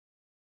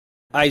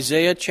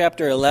Isaiah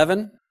chapter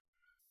 11.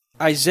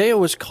 Isaiah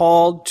was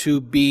called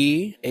to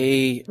be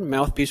a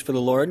mouthpiece for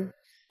the Lord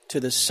to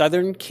the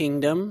southern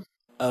kingdom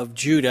of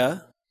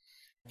Judah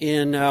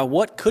in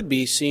what could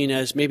be seen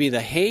as maybe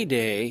the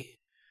heyday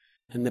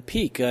and the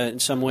peak in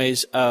some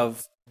ways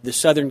of the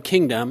southern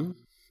kingdom,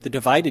 the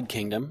divided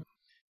kingdom.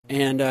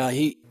 And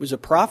he was a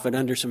prophet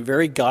under some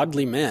very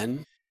godly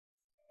men.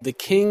 The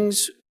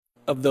kings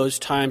of those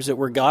times that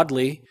were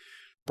godly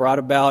brought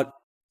about,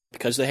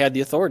 because they had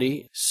the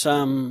authority,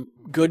 some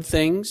good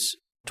things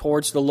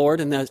towards the Lord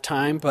in that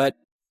time, but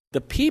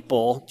the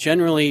people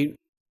generally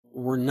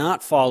were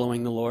not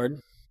following the Lord.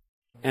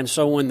 And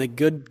so when the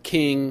good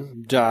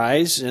king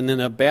dies and then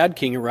a bad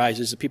king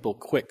arises, the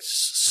people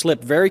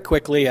slip very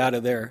quickly out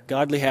of their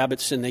godly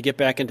habits and they get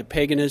back into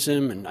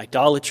paganism and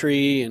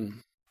idolatry,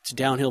 and it's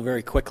downhill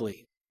very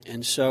quickly.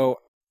 And so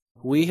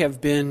we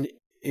have been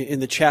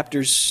in the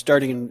chapters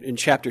starting in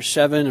chapter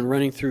 7 and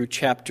running through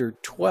chapter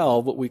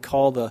 12, what we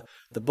call the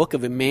book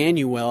of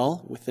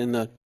Emmanuel within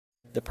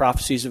the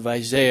prophecies of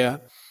Isaiah,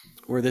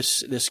 where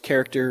this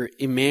character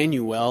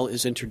Emmanuel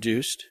is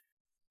introduced.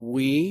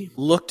 We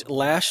looked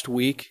last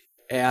week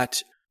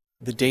at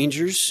the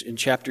dangers in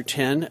chapter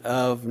 10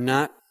 of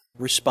not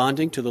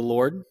responding to the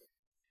Lord,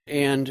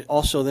 and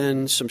also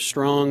then some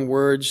strong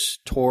words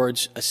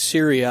towards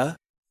Assyria,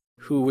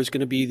 who was going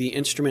to be the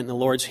instrument in the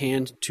Lord's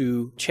hand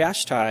to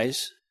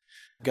chastise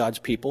God's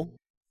people.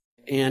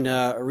 And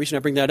a reason I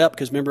bring that up,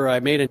 because remember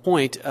I made a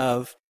point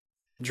of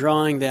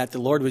drawing that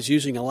the Lord was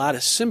using a lot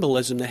of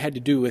symbolism that had to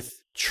do with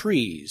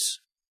trees,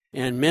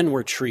 and men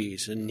were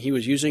trees, and he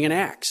was using an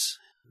axe,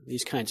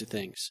 these kinds of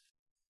things.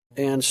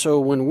 And so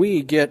when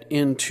we get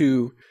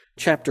into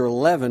chapter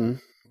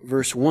 11,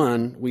 verse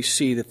 1, we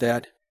see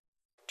that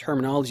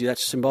terminology, that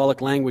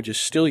symbolic language is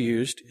still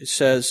used. It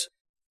says,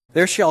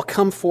 "There shall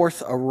come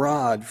forth a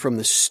rod from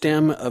the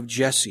stem of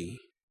Jesse,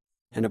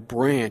 and a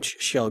branch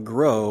shall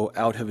grow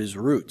out of his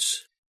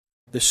roots.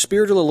 The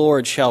Spirit of the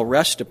Lord shall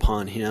rest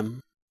upon him,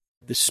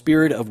 the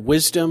Spirit of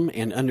wisdom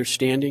and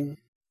understanding,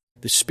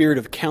 the Spirit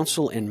of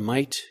counsel and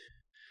might,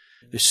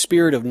 the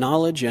Spirit of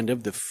knowledge and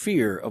of the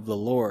fear of the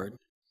Lord."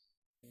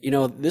 You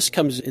know, this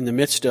comes in the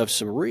midst of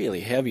some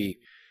really heavy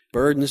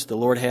burdens the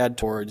Lord had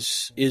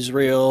towards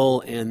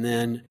Israel, and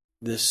then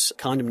this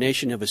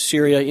condemnation of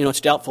Assyria. You know,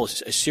 it's doubtful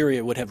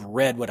Assyria would have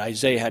read what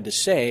Isaiah had to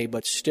say,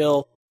 but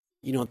still,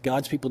 you know,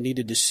 God's people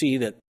needed to see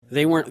that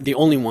they weren't the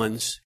only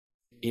ones,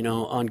 you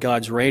know, on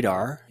God's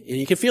radar. And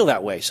you can feel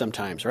that way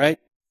sometimes, right?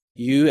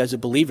 You, as a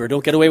believer,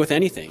 don't get away with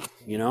anything,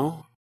 you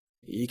know?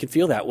 You can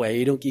feel that way.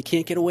 You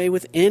can't get away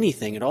with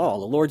anything at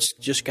all. The Lord's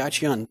just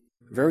got you on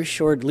very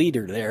short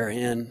leader there,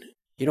 and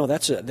you know,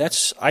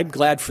 I'm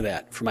glad for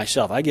that for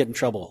myself. I get in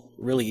trouble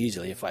really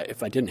easily if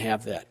I didn't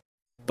have that.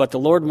 But the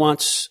Lord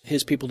wants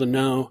his people to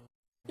know,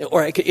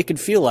 or it can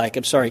feel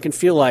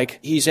like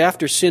he's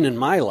after sin in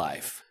my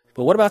life.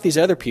 But what about these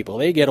other people?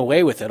 They get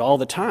away with it all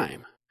the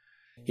time.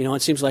 You know,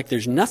 it seems like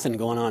there's nothing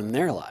going on in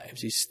their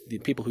lives, the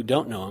people who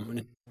don't know him.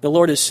 And the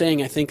Lord is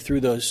saying, I think, through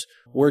those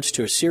words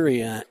to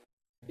Assyria,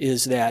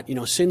 is that, you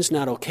know, sin's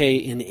not okay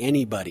in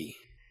anybody,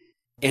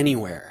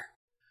 anywhere.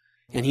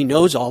 And he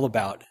knows all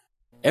about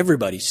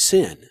everybody's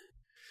sin.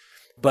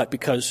 But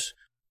because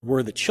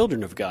we're the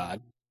children of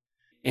God,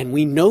 and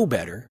we know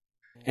better,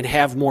 and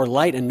have more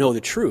light and know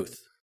the truth,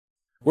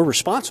 we're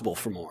responsible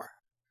for more.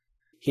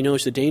 He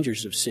knows the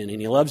dangers of sin,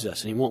 and he loves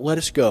us, and he won't let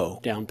us go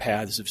down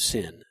paths of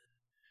sin.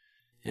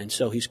 And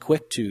so he's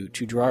quick to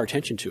draw our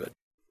attention to it.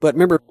 But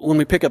remember, when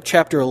we pick up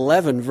chapter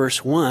 11,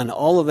 verse 1,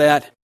 all of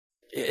that,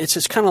 it's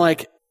just kind of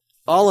like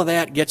all of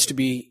that gets to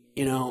be,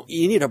 you know,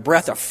 you need a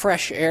breath of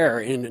fresh air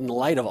in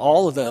light of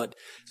all of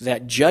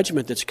that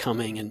judgment that's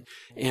coming.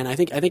 And I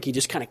think he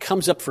just kind of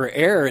comes up for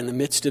air in the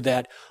midst of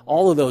that,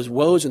 all of those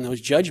woes and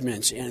those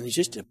judgments. And it's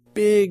just a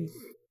big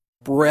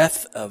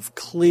breath of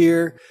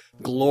clear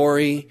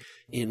glory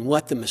in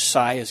what the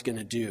Messiah is going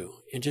to do.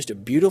 And just a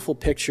beautiful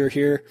picture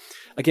here.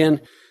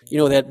 Again, you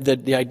know,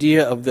 that the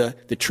idea of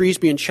the trees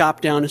being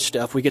chopped down and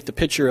stuff, we get the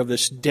picture of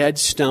this dead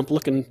stump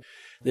looking,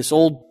 this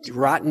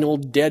rotten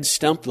old dead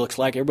stump looks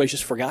like everybody's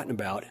just forgotten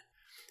about.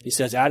 He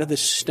says, out of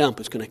this stump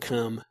is going to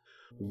come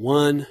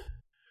one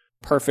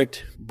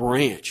perfect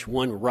branch,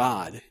 one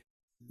rod.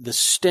 The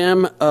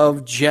stem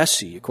of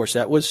Jesse, of course,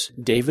 that was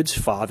David's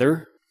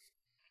father,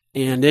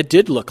 and it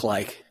did look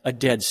like a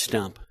dead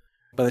stump.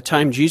 By the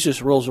time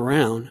Jesus rolls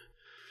around,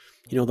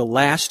 you know, the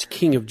last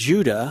king of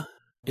Judah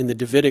in the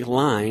Davidic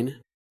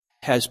line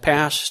has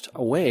passed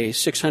away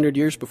 600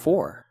 years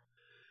before.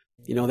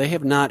 You know, they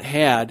have not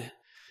had,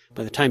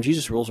 by the time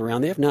Jesus rolls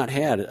around, they have not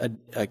had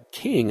a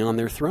king on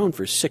their throne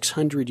for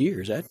 600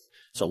 years. That's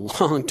a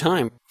long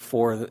time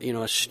for, you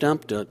know, a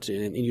stump to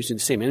using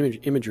the same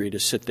imagery to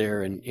sit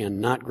there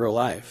and not grow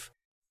life.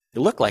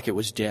 It looked like it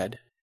was dead.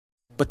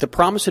 But the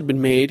promise had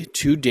been made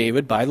to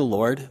David by the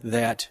Lord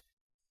that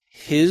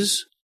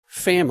his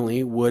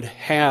family would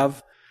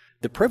have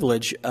the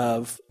privilege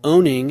of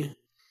owning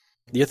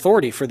the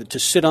authority to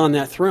sit on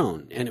that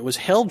throne. And it was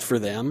held for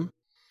them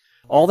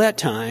all that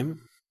time,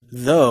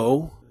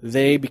 though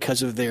they,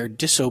 because of their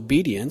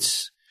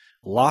disobedience,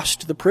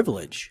 lost the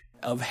privilege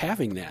of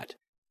having that.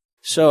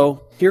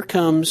 So here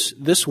comes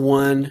this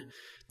one,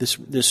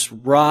 this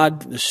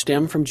rod, the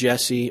stem from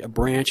Jesse, a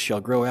branch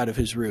shall grow out of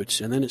his roots.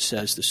 And then it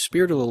says, the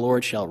Spirit of the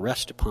Lord shall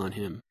rest upon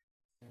him.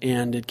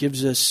 And it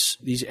gives us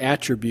these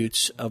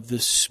attributes of the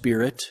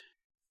Spirit.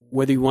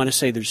 Whether you want to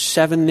say there's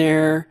 7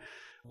 there,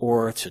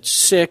 or if it's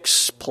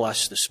 6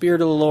 plus the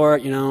Spirit of the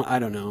Lord, I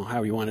don't know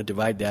how you want to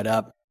divide that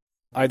up.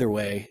 Either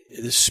way,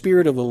 the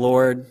Spirit of the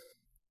Lord,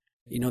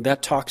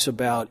 that talks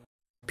about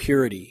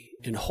purity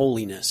and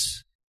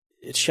holiness.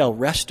 It shall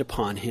rest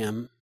upon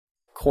him.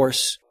 Of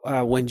course,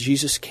 when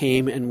Jesus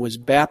came and was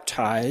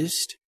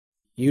baptized,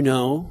 you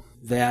know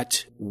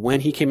that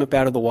when he came up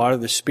out of the water,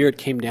 the Spirit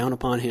came down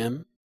upon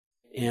him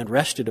and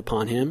rested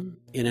upon him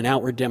in an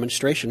outward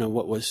demonstration of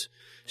what was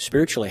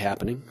spiritually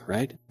happening,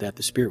 right? That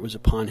the Spirit was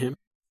upon him.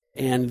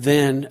 And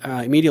then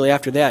immediately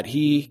after that,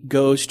 he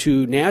goes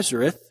to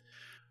Nazareth,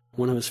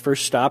 one of his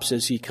first stops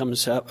as he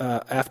comes up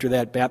after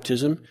that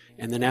baptism.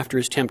 And then after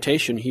his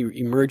temptation, he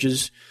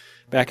emerges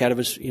back out of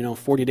his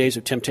 40 days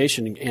of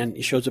temptation, and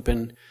he shows up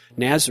in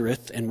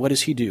Nazareth. And what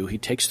does he do? He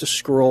takes the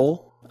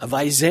scroll of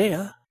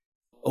Isaiah,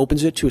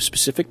 opens it to a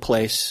specific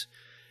place,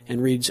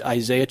 and reads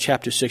Isaiah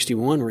chapter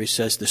 61, where he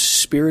says, the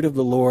Spirit of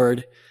the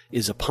Lord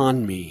is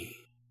upon me.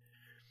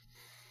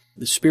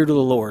 The Spirit of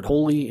the Lord,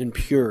 holy and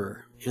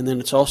pure. And then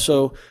it's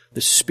also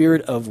the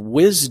Spirit of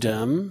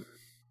wisdom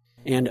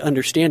and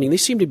understanding. They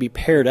seem to be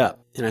paired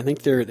up, and I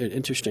think they're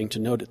interesting to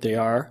note that they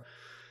are.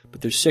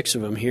 But there's 6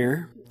 of them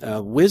here.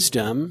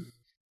 Wisdom,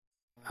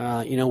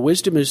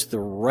 wisdom is the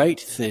right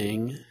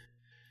thing,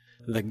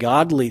 the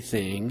godly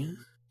thing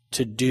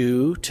to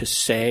do, to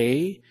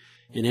say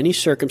in any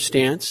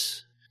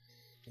circumstance.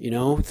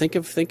 Think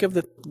of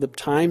the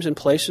times and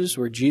places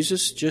where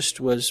Jesus just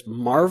was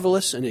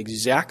marvelous in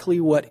exactly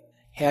what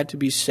had to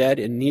be said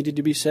and needed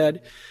to be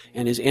said,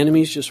 and his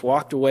enemies just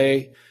walked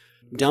away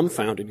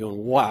dumbfounded, going,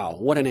 wow,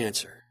 what an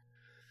answer.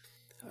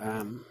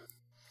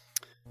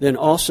 Then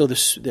also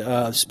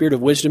the Spirit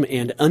of wisdom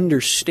and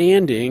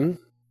understanding.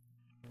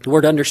 The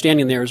word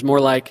understanding there is more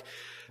like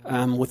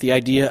with the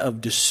idea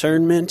of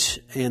discernment,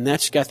 and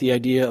that's got the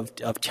idea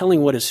of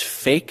telling what is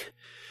fake,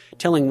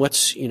 telling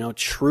what's,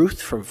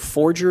 truth from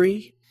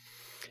forgery.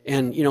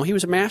 And, he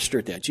was a master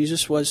at that.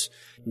 Jesus was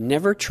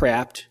never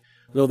trapped,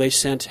 though they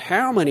sent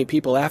how many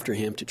people after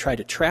him to try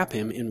to trap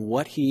him in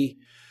what he,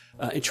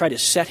 and try to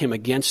set him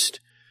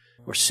against,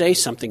 or say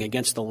something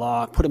against the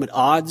law, put him at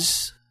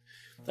odds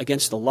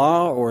against the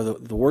law or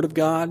the Word of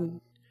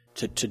God,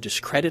 to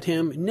discredit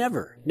him.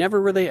 Never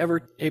were they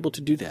ever able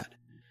to do that.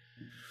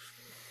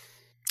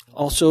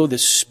 Also, the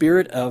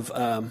Spirit of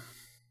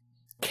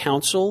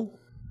counsel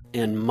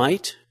and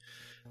might.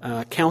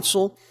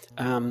 Counsel,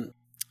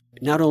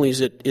 not only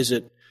is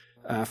it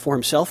for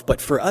himself,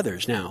 but for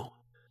others now,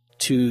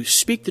 to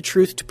speak the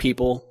truth to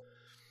people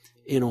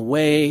in a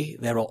way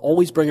that will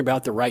always bring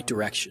about the right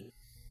direction,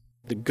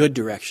 the good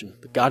direction,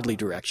 the godly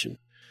direction.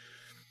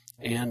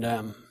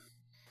 And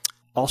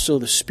also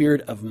the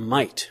Spirit of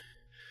might,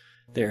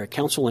 there,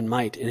 counsel and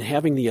might, and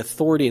having the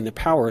authority and the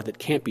power that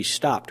can't be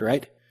stopped,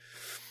 right?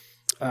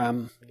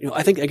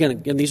 I think,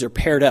 again, these are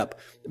paired up.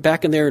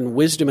 Back in there in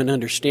wisdom and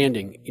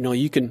understanding,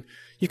 you can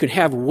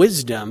have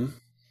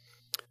wisdom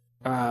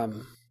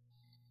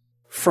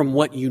from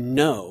what you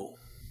know.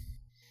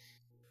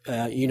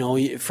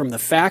 From the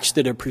facts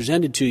that are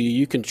presented to you,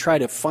 you can try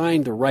to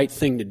find the right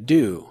thing to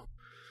do.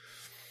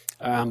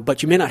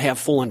 But you may not have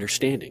full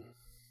understanding.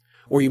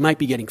 Or you might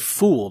be getting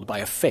fooled by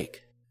a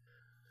fake.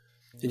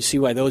 And you see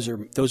why those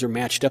are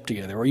matched up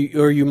together. Or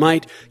you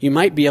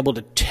might be able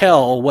to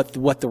tell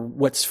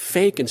what's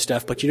fake and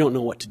stuff, but you don't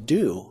know what to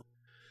do.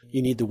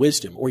 You need the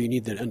wisdom, or you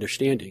need the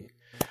understanding.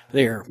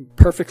 They are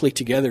perfectly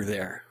together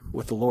there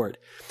with the Lord.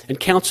 And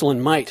counsel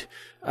and might,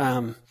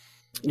 to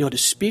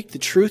speak the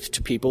truth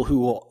to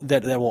people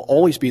that will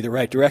always be the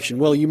right direction.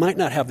 Well, you might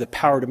not have the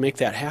power to make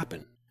that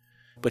happen,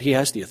 but he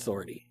has the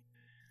authority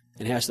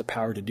and has the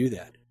power to do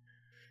that.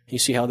 You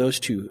see how those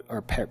two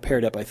are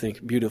paired up, I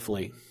think,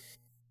 beautifully.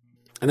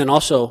 And then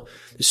also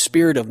the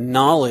Spirit of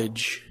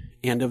knowledge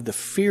and of the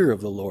fear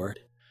of the Lord.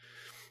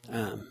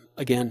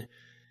 Again,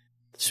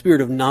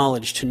 Spirit of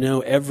knowledge to know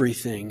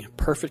everything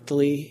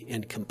perfectly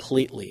and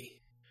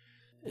completely.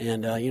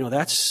 And,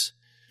 that's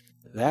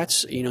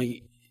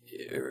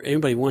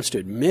anybody wants to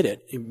admit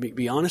it,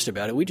 be honest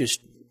about it. We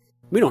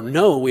don't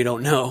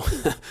know.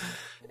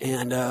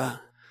 And,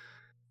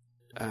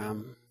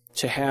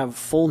 to have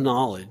full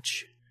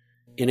knowledge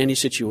in any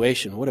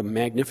situation, what a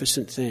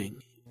magnificent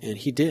thing. And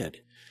he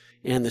did.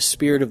 And the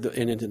Spirit of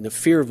and the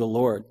fear of the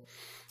Lord,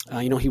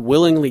 he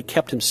willingly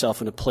kept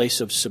himself in a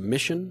place of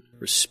submission,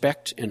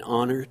 respect, and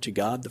honor to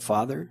God the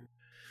Father.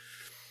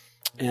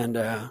 And,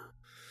 as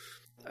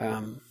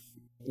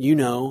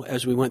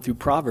we went through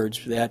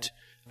Proverbs, that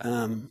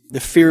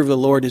the fear of the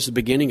Lord is the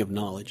beginning of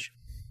knowledge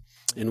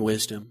and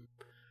wisdom.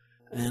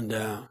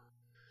 And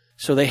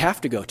so they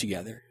have to go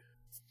together.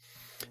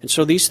 And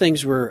so these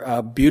things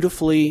were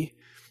beautifully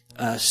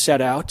set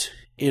out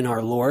in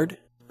our Lord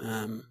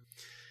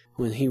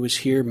when he was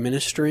here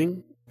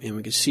ministering and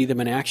we can see them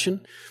in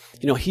action.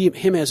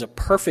 Him as a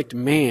perfect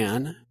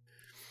man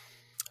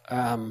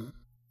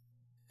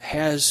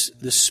has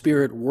the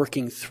Spirit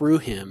working through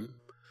him,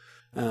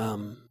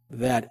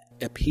 that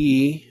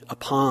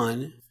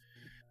upon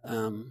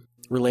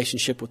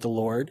relationship with the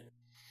Lord,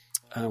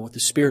 with the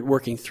Spirit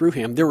working through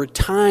him. There were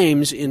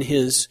times in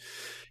his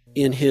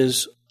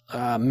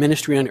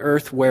ministry on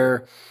earth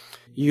where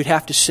you'd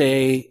have to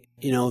say,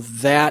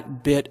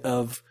 that bit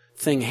of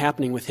thing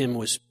happening with him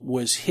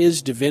was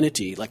his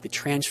divinity, like the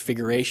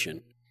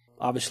transfiguration.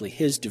 Obviously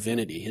his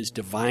divinity, his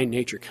divine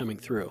nature coming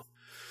through.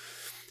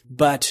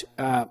 But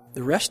the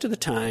rest of the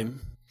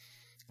time,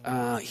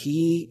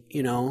 he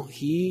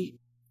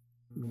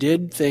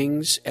did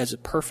things as a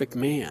perfect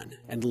man,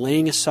 and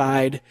laying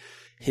aside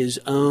his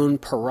own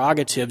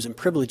prerogatives and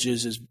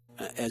privileges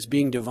as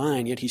being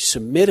divine, yet he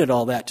submitted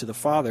all that to the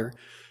Father.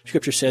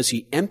 Scripture says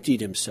he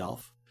emptied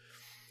himself,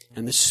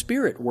 and the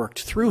Spirit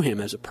worked through him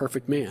as a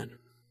perfect man.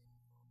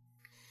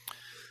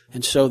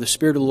 And so the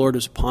Spirit of the Lord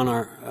is upon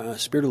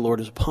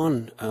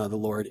the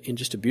Lord in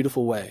just a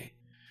beautiful way,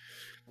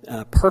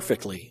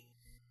 perfectly,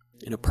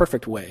 in a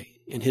perfect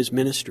way in his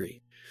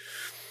ministry.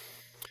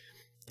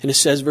 And it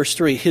says, verse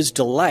 3, his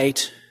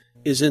delight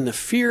is in the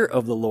fear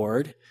of the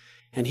Lord,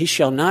 and he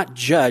shall not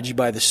judge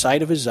by the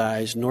sight of his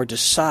eyes, nor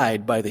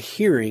decide by the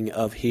hearing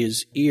of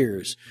his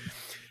ears.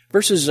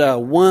 Verses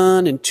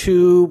 1 and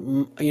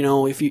 2,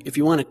 if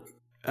you want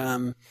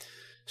to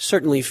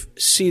certainly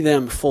see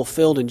them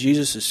fulfilled in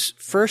Jesus'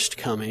 first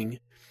coming,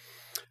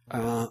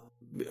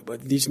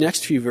 but these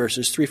next few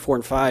verses, 3, 4,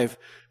 and 5,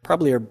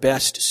 probably are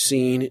best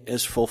seen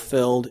as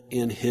fulfilled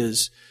in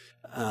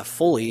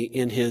fully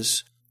in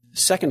his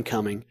second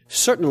coming.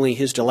 Certainly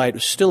his delight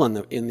was still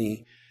in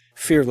the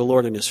fear of the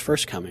Lord in his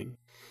first coming.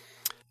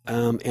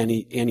 And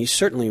he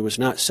certainly was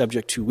not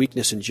subject to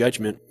weakness and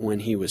judgment when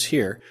he was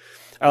here.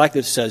 I like that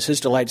it says, his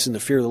delight is in the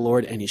fear of the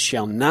Lord, and he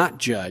shall not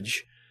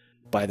judge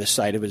by the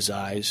sight of his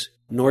eyes,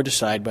 nor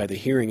decide by the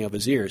hearing of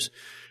his ears.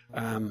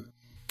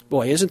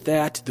 Boy, isn't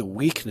that the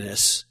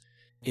weakness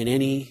in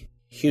any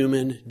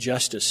human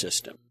justice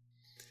system?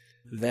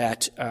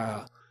 That,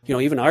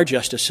 even our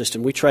justice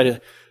system, we've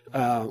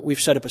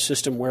set up a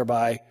system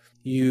whereby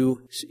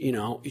you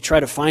try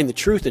to find the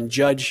truth and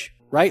judge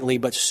rightly,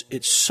 but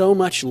it's so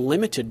much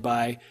limited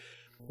by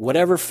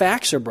whatever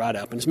facts are brought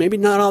up. And maybe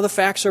not all the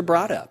facts are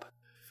brought up.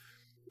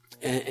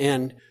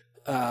 And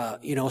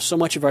so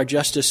much of our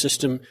justice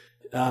system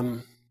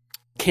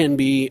can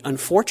be,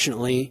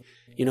 unfortunately,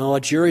 a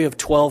jury of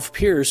 12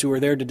 peers who are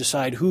there to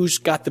decide who's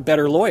got the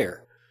better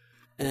lawyer.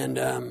 And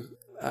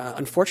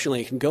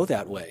unfortunately, it can go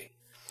that way.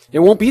 It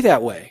won't be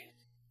that way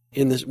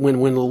when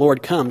the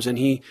Lord comes and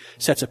he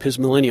sets up his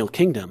millennial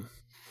kingdom.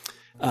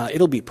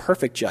 It'll be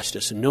perfect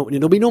justice, and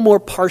it'll be no more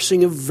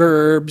parsing of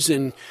verbs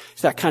and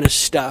that kind of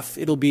stuff.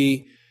 It'll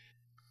be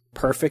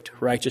perfect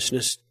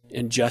righteousness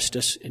and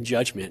justice and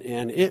judgment,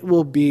 and it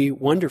will be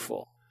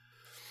wonderful.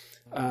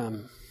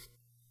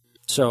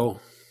 So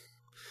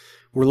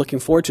we're looking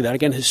forward to that.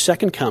 Again, his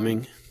second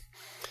coming,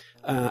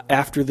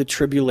 after the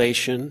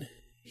tribulation,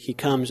 he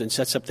comes and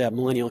sets up that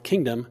millennial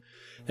kingdom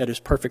that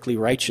is perfectly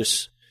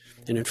righteous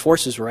and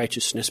enforces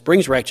righteousness,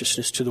 brings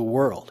righteousness to the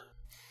world.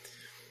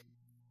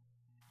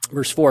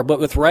 Verse 4, but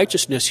with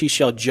righteousness he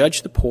shall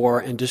judge the poor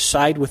and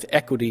decide with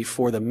equity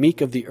for the meek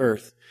of the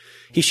earth.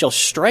 He shall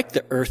strike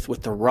the earth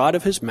with the rod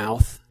of his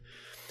mouth,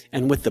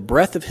 and with the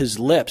breath of his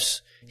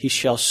lips he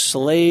shall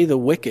slay the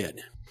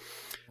wicked.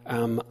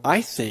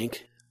 I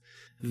think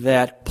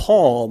that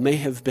Paul may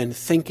have been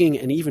thinking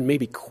and even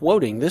maybe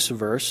quoting this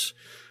verse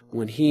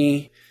when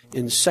he,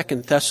 in 2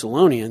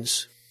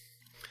 Thessalonians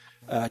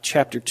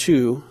chapter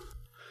 2,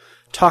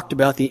 talked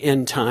about the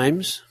end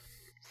times.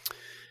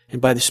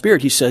 And by the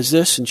Spirit, he says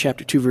this in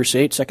chapter 2, verse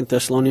 8, 2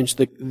 Thessalonians,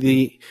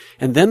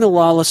 and then the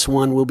lawless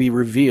one will be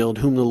revealed,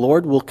 whom the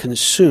Lord will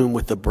consume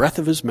with the breath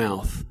of his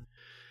mouth,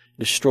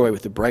 destroy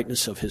with the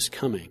brightness of his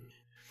coming.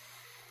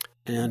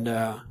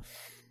 And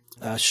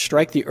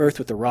strike the earth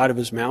with the rod of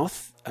his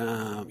mouth.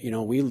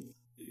 We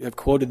have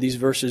quoted these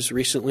verses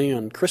recently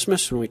on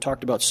Christmas when we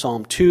talked about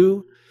Psalm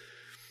 2.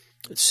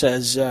 It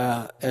says,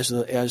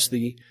 as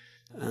the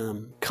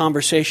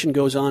conversation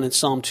goes on in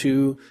Psalm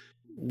 2,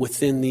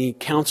 within the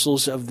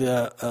councils of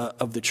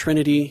the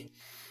Trinity,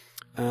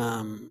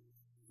 the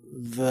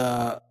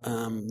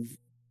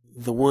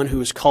one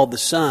who is called the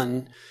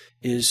Son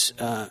is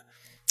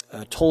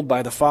told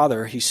by the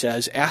Father, he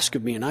says, ask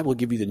of me, and I will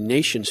give you the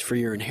nations for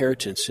your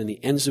inheritance and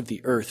the ends of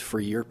the earth for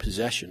your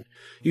possession.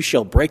 You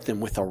shall break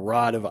them with a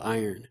rod of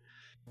iron,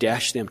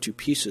 dash them to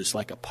pieces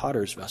like a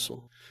potter's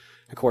vessel.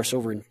 Of course,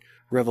 over in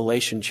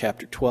Revelation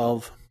chapter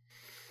 12,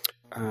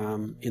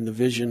 in the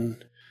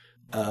vision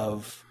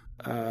of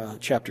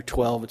chapter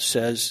 12, it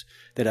says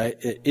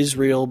that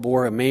Israel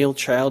bore a male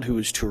child who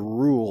is to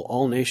rule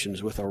all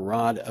nations with a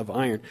rod of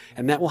iron.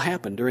 And that will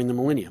happen during the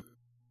millennium.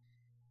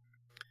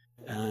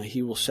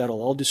 He will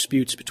settle all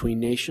disputes between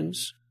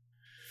nations,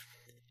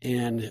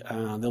 and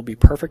there'll be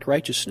perfect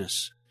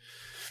righteousness.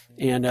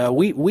 And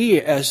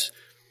we as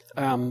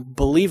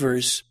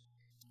believers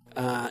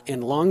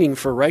in longing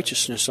for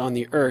righteousness on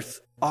the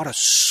earth, ought to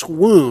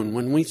swoon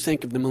when we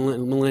think of the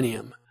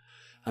millennium.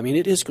 I mean,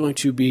 it is going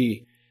to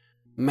be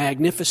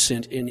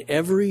magnificent in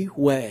every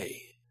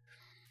way.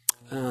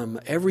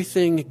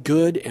 Everything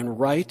good and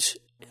right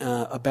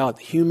about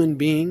human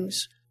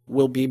beings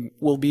will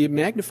be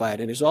magnified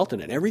and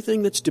exalted. And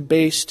everything that's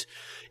debased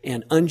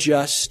and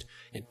unjust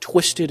and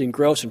twisted and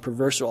gross and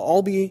perverse will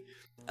all be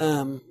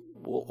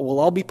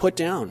put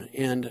down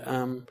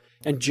and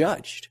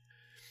judged.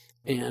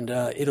 And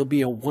it'll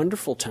be a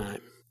wonderful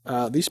time.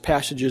 These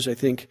passages, I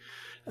think,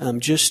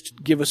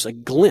 just give us a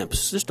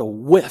glimpse, just a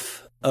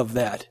whiff of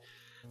that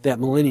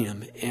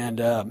millennium, and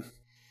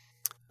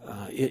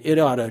it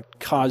ought to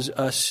cause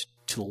us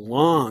to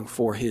long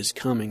for his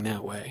coming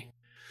that way.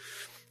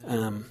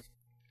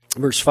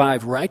 Verse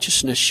 5,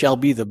 righteousness shall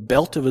be the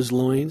belt of his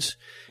loins,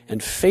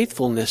 and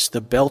faithfulness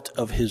the belt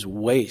of his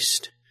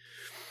waist.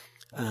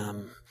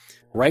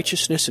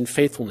 Righteousness and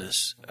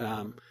faithfulness.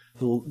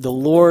 The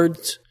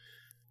Lord's,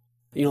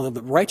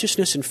 the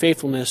righteousness and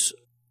faithfulness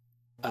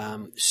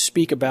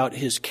speak about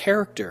his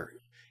character,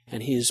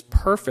 and he is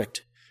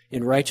perfect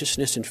in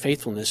righteousness and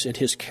faithfulness in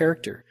his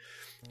character.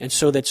 And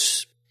so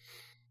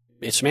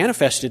it's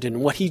manifested in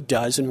what he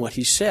does and what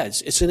he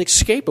says. It's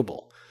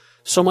inescapable.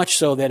 So much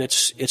so that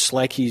it's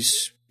like he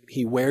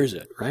wears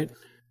it, right?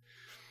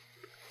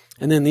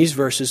 And then these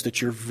verses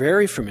that you're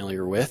very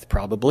familiar with,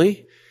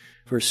 probably.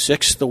 Verse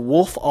 6, the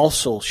wolf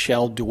also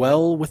shall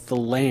dwell with the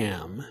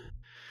lamb.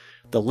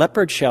 The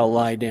leopard shall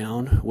lie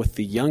down with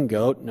the young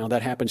goat. Now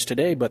that happens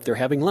today, but they're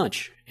having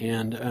lunch.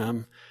 And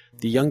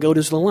the young goat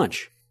is the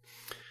lunch.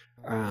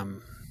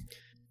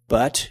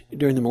 But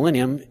during the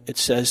millennium, it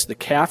says, the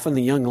calf and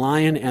the young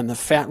lion and the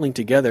fatling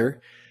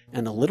together,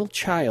 and the little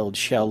child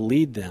shall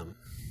lead them.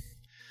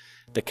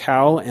 The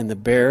cow and the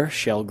bear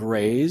shall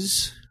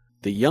graze.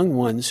 The young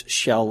ones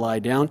shall lie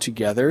down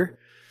together.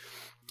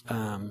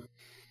 And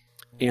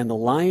the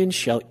lion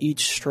shall eat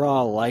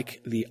straw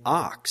like the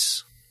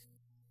ox.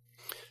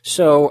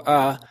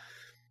 So,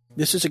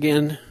 this is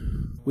again,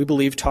 we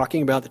believe,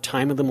 talking about the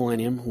time of the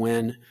millennium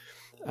when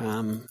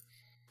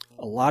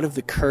a lot of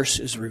the curse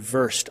is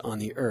reversed on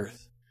the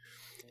earth.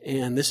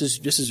 And this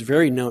is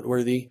very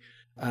noteworthy.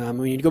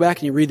 When you go back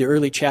and you read the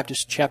early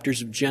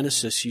chapters of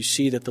Genesis, you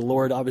see that the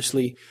Lord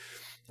obviously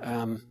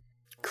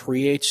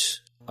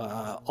creates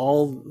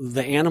all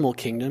the animal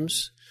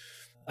kingdoms,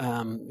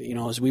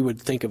 as we would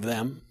think of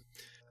them.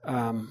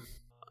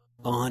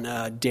 On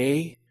a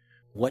day,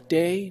 what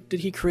day did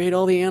he create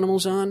all the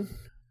animals on?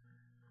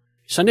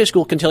 Sunday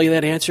school can tell you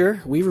that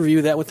answer. We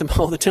review that with them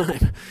all the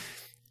time.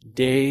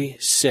 Day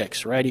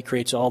 6, right? He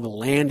creates all the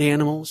land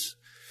animals.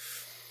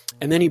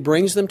 And then he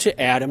brings them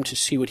to Adam to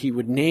see what he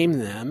would name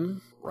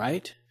them,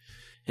 right?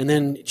 And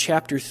then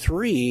chapter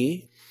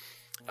 3,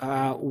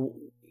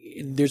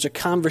 there's a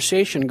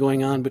conversation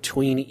going on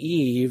between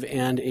Eve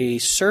and a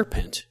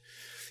serpent.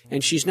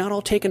 And she's not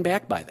all taken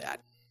back by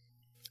that.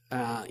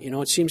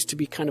 It seems to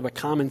be kind of a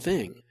common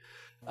thing.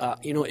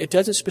 It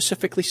doesn't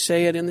specifically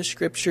say it in the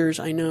scriptures,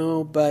 I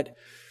know, but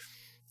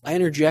I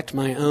interject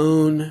my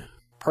own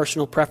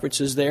personal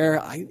preferences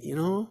there. I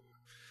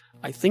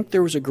think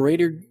there was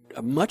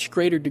a much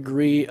greater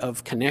degree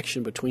of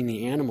connection between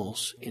the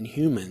animals and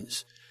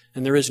humans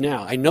than there is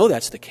now. I know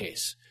that's the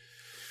case.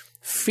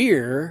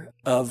 Fear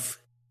of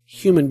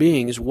human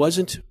beings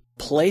wasn't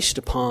placed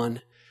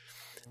upon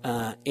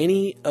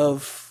any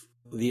of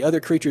the other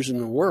creatures in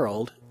the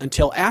world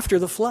until after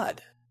the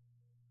flood.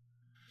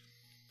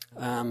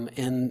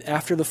 And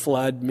after the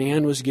flood,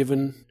 man was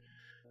given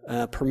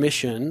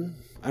permission.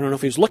 I don't know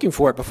if he was looking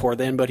for it before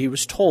then, but he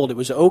was told it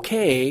was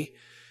okay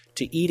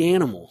to eat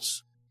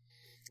animals.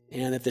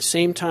 And at the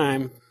same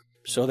time,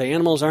 so the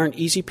animals aren't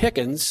easy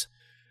pickings,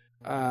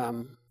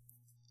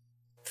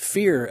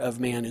 fear of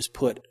man is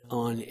put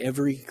on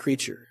every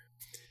creature.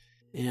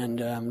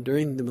 And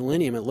during the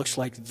millennium, it looks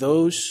like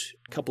those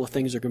couple of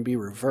things are going to be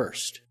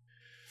reversed.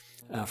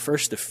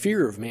 First, the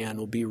fear of man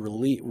will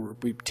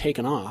be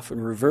taken off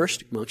and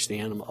reversed amongst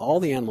all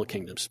the animal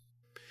kingdoms.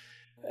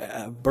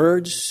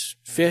 Birds,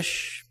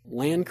 fish,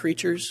 land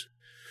creatures.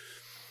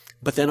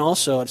 But then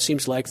also, it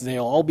seems like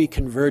they'll all be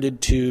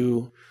converted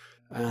to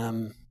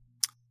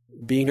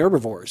being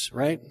herbivores,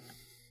 right?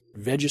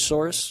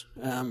 Vegosaurus,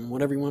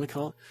 whatever you want to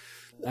call it.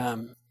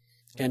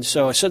 And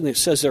so suddenly it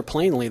says there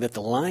plainly that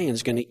the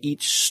lion's going to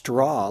eat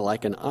straw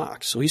like an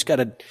ox. So he's got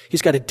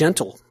a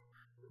dental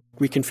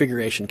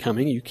reconfiguration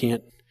coming. You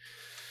can't,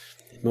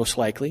 most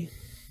likely.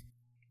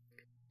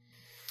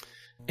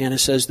 And it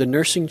says, the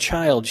nursing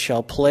child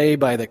shall play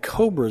by the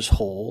cobra's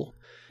hole,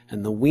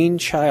 and the weaned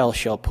child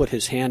shall put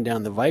his hand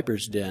down the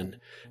viper's den.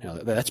 Now,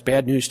 that's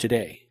bad news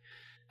today.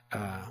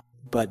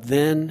 But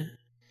then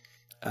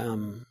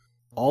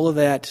all of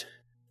that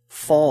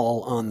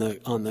fall on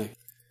the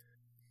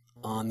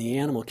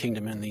animal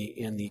kingdom and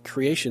the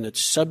creation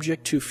that's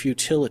subject to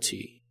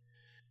futility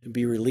to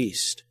be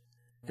released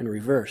and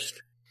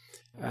reversed.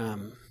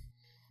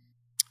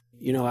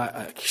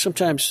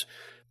 Sometimes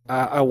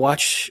I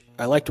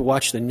like to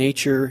watch the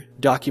nature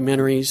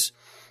documentaries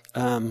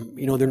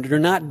They're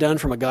not done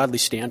from a godly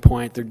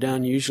standpoint. They're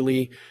done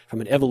usually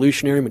from an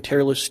evolutionary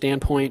materialist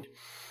standpoint,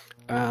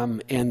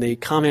 and they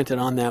commented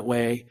on that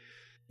way.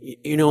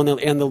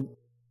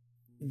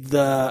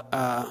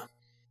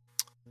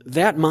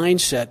 That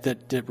mindset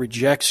that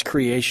rejects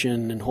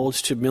creation and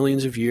holds to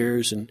millions of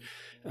years and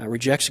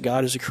rejects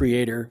God as a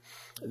creator,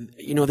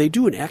 they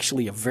do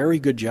actually a very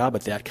good job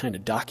at that kind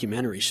of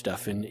documentary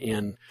stuff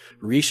and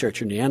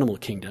research in the animal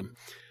kingdom.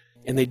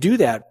 And they do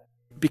that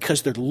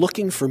because they're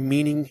looking for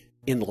meaning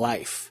in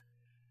life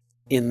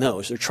in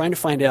those. They're trying to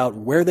find out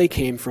where they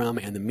came from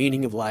and the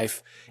meaning of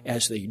life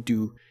as they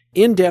do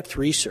in-depth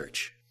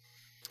research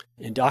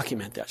and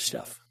document that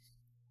stuff.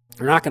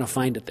 They're not going to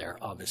find it there,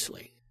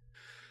 obviously.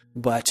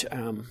 But,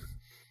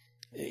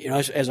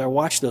 as I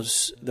watch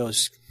those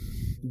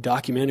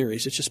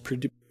documentaries,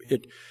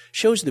 it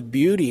shows the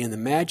beauty and the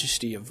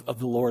majesty of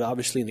the Lord,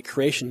 obviously, in the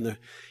creation, the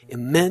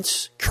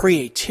immense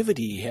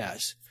creativity He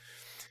has.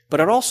 But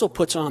it also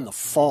puts on the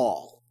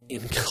fall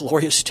in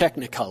glorious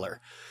technicolor.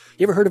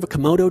 You ever heard of a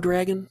Komodo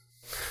dragon?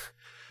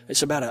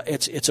 It's about a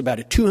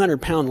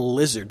 200-pound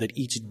lizard that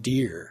eats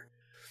deer.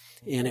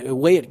 And the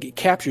way it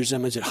captures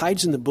them is it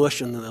hides in the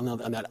bush on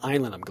that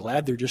island. I'm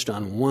glad they're just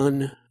on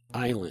one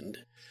island.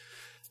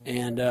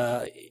 And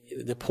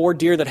the poor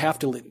deer that have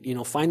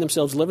to, find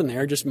themselves living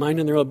there, just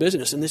minding their own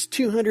business. And this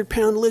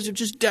 200-pound lizard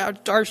just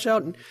darts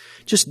out and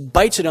just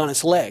bites it on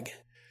its leg.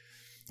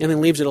 And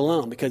then leaves it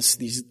alone because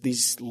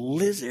these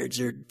lizards,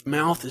 their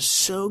mouth is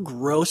so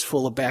gross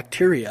full of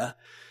bacteria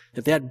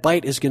that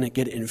bite is going to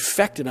get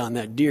infected on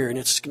that deer, and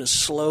it's going to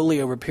slowly,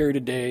 over a period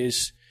of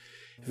days,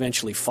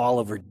 eventually fall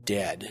over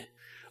dead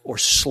or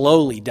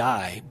slowly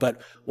die.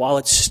 But while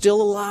it's still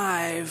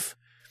alive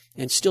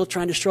and still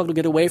trying to struggle to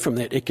get away from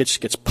it, it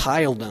gets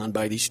piled on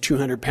by these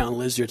 200-pound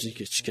lizards and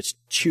gets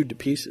chewed to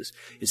pieces.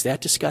 Is that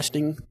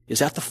disgusting? Is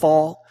that the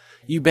fall?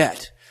 You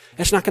bet.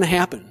 That's not going to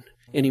happen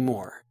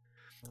anymore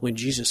when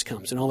Jesus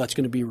comes, and all that's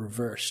going to be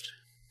reversed.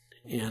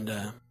 And,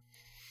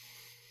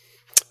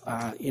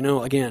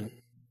 again,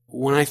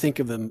 when I think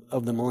of the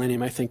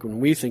millennium, when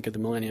we think of the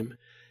millennium,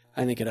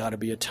 I think it ought to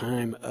be a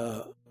time,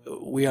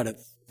 we ought to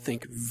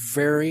think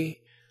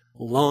very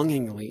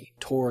longingly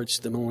towards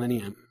the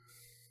millennium.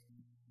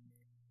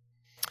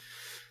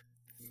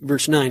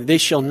 Verse 9, they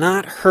shall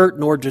not hurt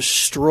nor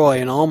destroy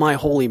in all my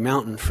holy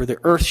mountain, for the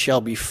earth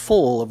shall be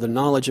full of the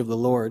knowledge of the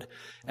Lord,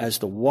 as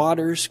the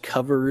waters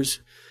cover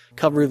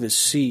the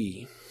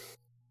sea.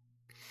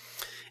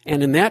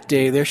 And in that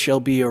day there shall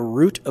be a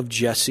root of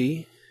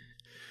Jesse,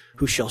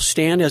 who shall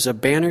stand as a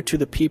banner to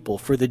the people,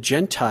 for the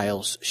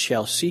Gentiles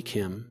shall seek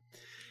him,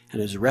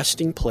 and his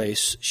resting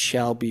place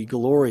shall be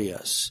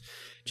glorious.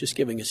 Just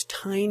giving us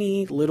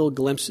tiny little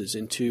glimpses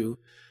into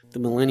the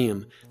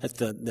millennium, that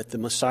the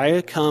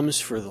Messiah comes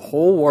for the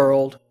whole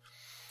world,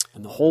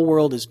 and the whole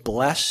world is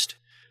blessed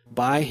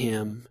by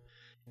him,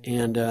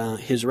 and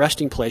his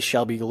resting place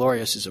shall be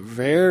glorious is a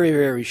very,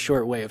 very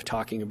short way of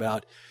talking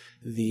about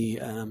the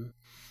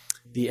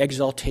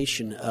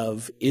exaltation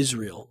of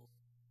Israel.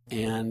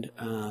 And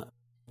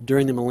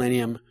during the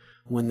millennium,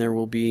 when there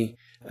will be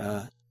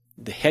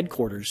the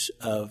headquarters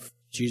of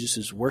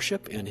Jesus'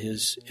 worship and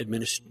his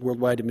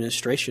worldwide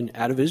administration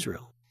out of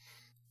Israel.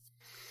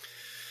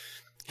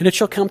 And it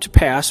shall come to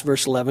pass,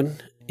 verse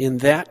 11, in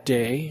that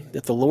day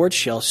that the Lord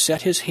shall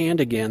set his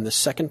hand again the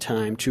second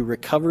time to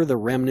recover the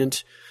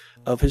remnant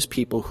of his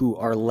people who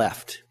are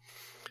left,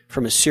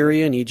 from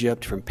Assyria and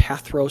Egypt, from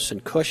Pathros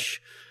and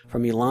Cush,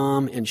 from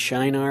Elam and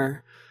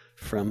Shinar,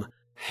 from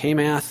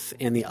Hamath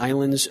and the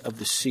islands of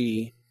the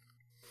sea.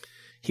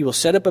 He will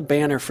set up a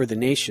banner for the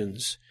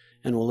nations,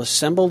 and will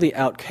assemble the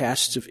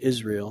outcasts of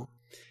Israel,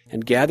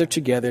 and gather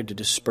together the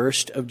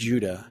dispersed of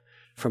Judah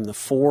from the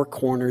four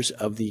corners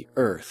of the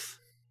earth.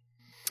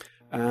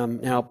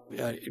 Now,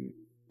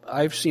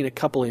 I've seen a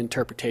couple of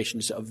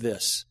interpretations of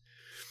this.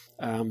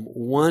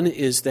 One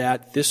is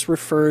that this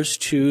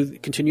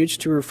continues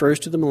to refer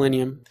to the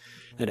millennium,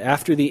 that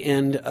after the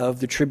end of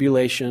the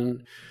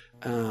tribulation,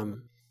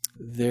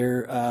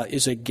 there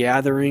is a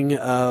gathering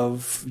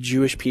of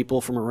Jewish people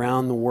from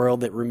around the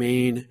world that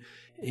remain,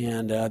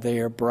 and they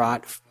are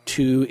brought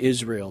to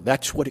Israel.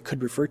 That's what it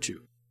could refer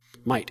to.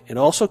 Might. It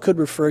also could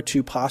refer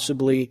to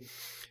possibly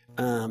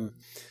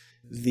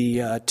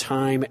the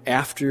time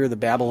after the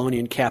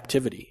Babylonian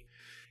captivity.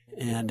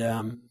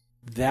 And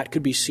that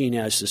could be seen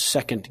as the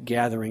second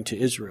gathering to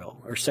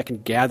Israel, or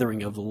second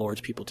gathering of the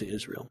Lord's people to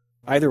Israel.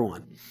 Either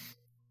one.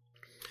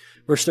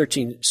 Verse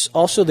 13,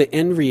 also the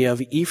envy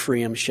of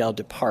Ephraim shall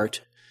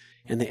depart,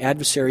 and the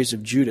adversaries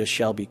of Judah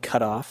shall be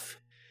cut off.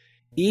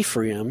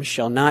 Ephraim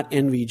shall not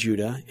envy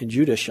Judah, and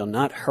Judah shall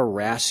not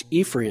harass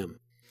Ephraim.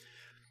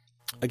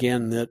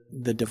 Again,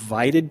 the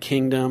divided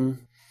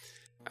kingdom,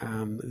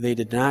 they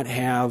did not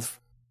have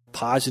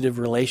positive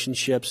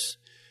relationships.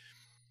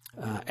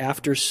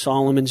 After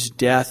Solomon's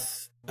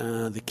death,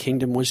 the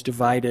kingdom was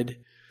divided,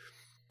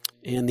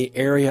 and the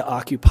area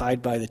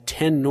occupied by the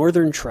 10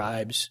 northern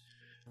tribes,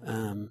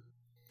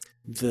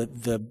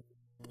 the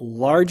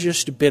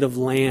largest bit of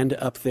land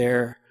up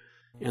there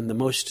and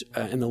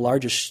the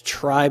largest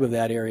tribe of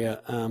that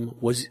area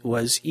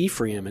was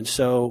Ephraim, and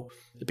so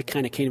it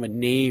became a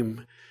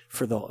name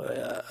for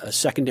a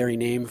secondary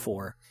name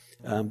for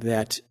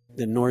the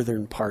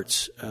northern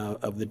parts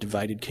of the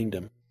divided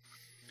kingdom.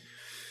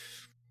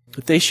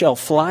 But they shall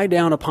fly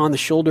down upon the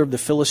shoulder of the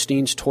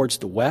Philistines towards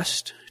the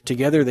west.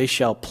 Together they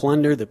shall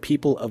plunder the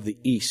people of the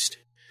east.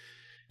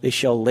 They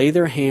shall lay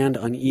their hand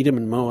on Edom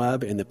and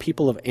Moab, and the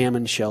people of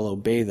Ammon shall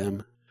obey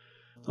them.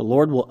 The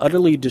Lord will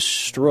utterly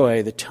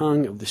destroy the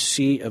tongue of the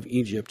sea of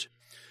Egypt.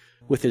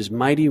 With his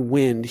mighty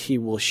wind he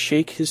will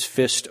shake his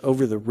fist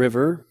over the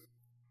river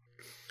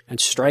and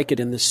strike it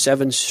in the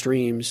 7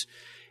 streams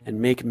and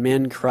make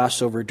men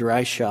cross over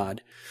dry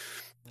shod.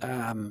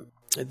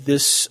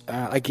 This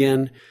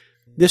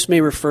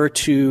may refer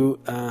to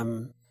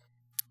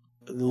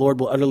the Lord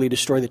will utterly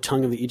destroy the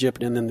tongue of the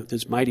Egypt, and then with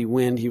his mighty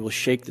wind he will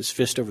shake this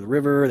fist over the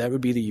river. That would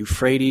be the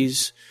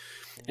Euphrates,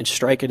 and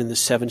strike it in the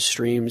 7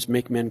 streams,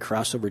 make men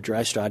cross over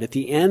dry shod. At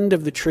the end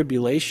of the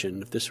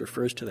tribulation, if this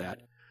refers to that,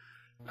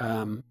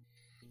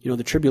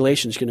 the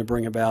tribulation is going to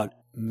bring about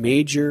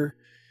major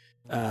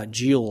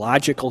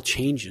geological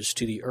changes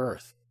to the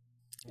earth.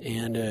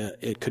 And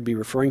it could be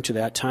referring to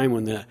that time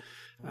when the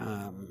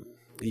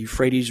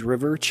Euphrates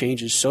River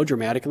changes so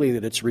dramatically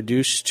that it's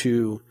reduced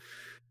to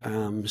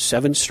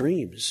 7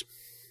 streams.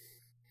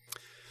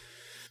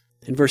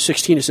 In verse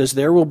 16 it says,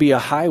 "There will be a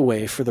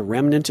highway for the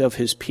remnant of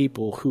his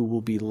people who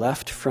will be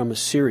left from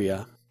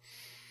Assyria,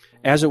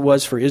 as it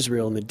was for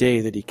Israel in the day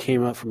that he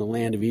came up from the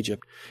land of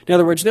Egypt." In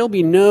other words, there'll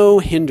be no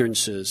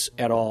hindrances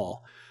at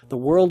all. The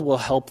world will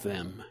help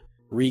them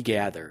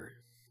regather,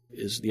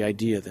 is the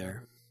idea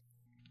there.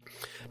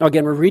 Now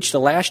again, we've reached the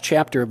last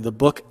chapter of the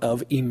book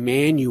of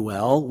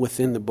Emmanuel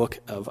within the book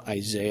of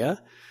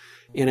Isaiah.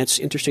 And it's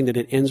interesting that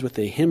it ends with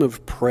a hymn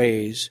of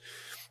praise.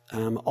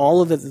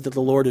 All of it that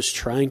the Lord is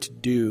trying to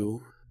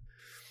do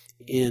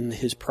in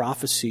his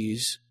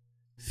prophecies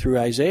through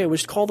Isaiah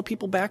was to call the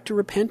people back to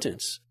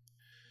repentance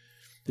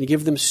and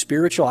give them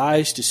spiritual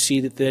eyes to see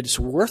that it's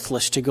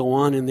worthless to go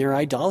on in their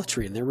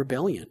idolatry and their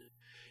rebellion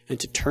and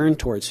to turn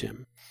towards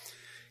him.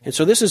 And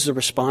so this is the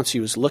response he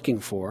was looking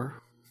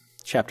for.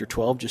 Chapter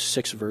 12, just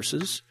 6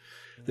 verses.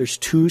 There's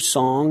 2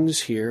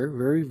 songs here,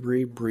 very,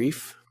 very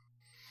brief.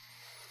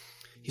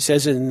 He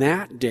says, "In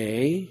that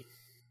day,"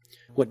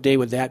 what day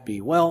would that be?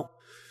 Well,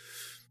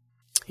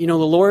 the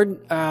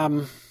Lord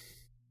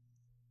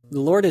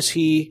as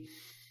he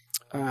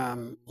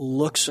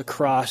looks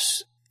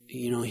across,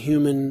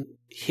 human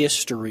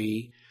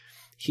history,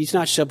 he's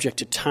not subject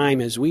to time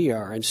as we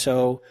are. And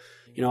so,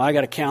 I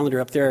got a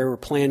calendar up there, we're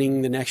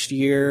planning the next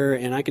year,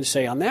 and I can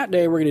say, on that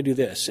day we're going to do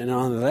this, and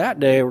on that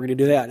day we're going to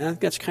do that. And I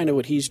think that's kind of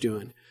what he's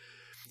doing.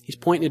 He's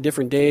pointing to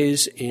different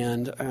days,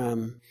 and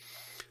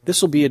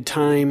this will be a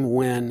time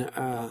when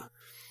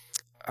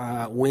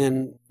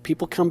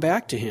people come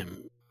back to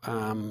him.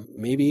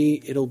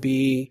 Maybe it'll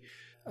be,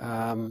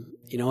 at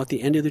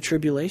the end of the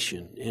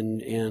tribulation,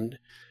 and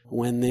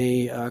when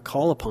they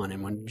call upon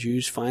him, when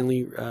Jews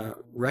finally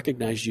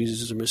recognize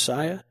Jesus as a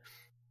Messiah.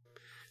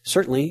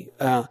 Certainly,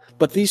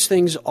 but these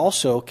things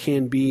also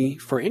can be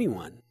for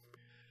anyone,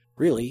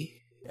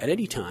 really, at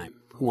any time,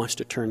 who wants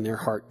to turn their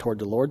heart toward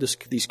the Lord.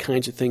 These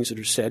kinds of things that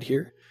are said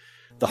here,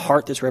 the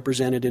heart that's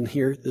represented in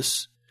here,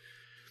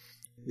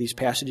 these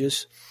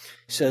passages,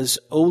 says,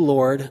 "O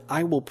Lord,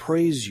 I will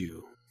praise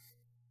you.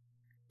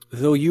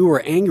 Though you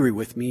are angry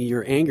with me,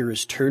 your anger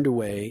is turned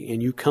away,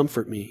 and you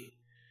comfort me.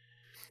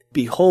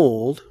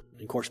 Behold,"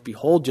 and of course,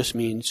 behold just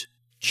means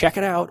check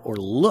it out or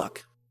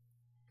look.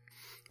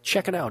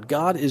 Check it out.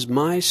 God is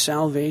my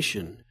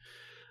salvation.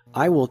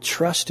 I will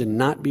trust and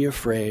not be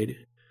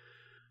afraid.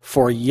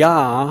 For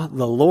Yah,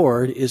 the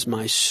Lord, is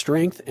my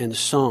strength and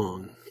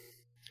song.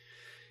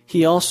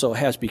 He also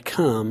has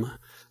become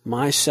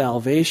my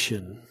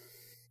salvation.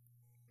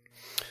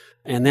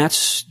 And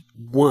that's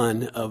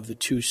one of the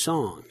 2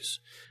 songs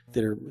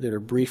that are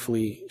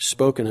briefly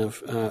spoken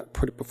of,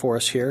 put before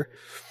us here.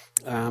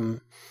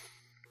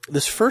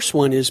 This first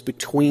one is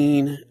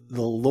between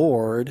the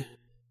Lord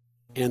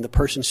and the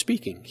person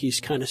speaking. He's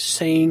kind of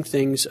saying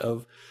things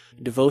of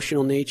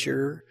devotional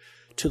nature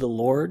to the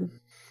Lord,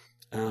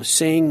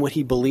 saying what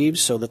he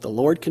believes so that the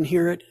Lord can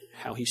hear it,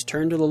 how he's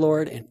turned to the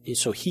Lord, and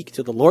so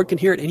the Lord can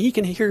hear it, and he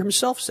can hear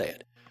himself say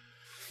it.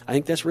 I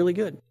think that's really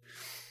good.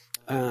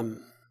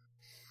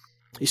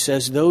 He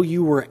says,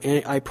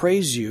 I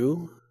praise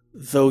you,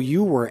 though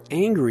you were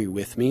angry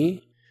with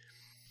me,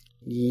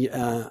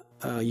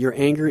 your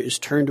anger is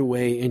turned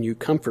away and you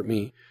comfort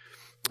me.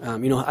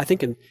 I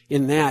think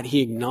in that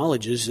he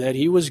acknowledges that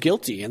he was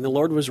guilty and the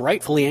Lord was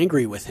rightfully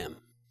angry with him.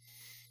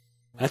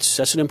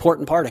 That's an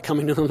important part of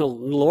coming to the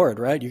Lord,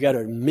 right? You got to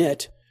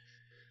admit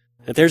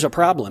that there's a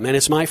problem and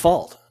it's my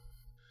fault.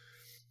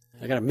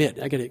 I got to admit,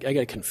 I got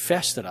to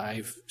confess that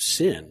I've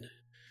sinned,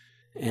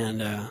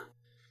 and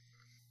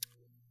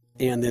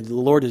that the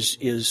Lord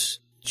is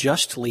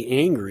justly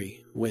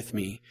angry with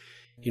me.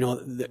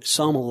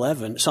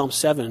 Psalm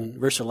 7,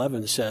 verse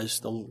 11 says,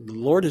 the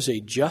Lord is a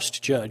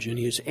just judge, and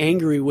he is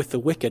angry with the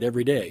wicked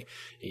every day.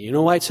 You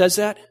know why it says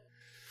that?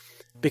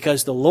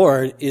 because the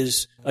Lord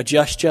is a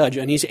just judge,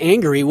 and he's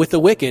angry with the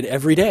wicked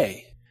every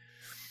day.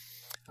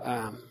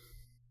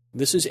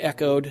 This is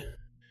echoed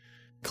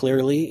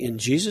clearly in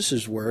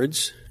Jesus'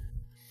 words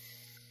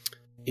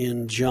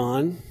in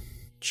John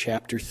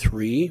chapter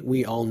 3.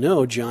 We all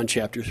know John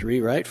chapter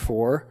 3, right?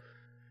 For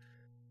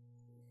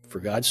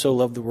God so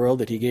loved the world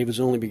that he gave his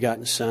only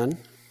begotten Son,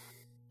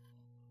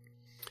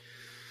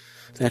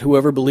 that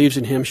whoever believes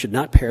in him should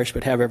not perish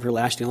but have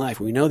everlasting life.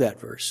 We know that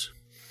verse.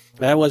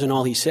 That wasn't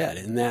all he said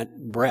in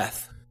that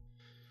breath.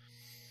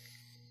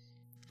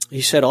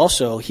 He said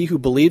also, he who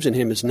believes in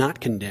him is not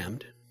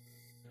condemned,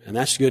 and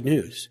that's good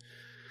news.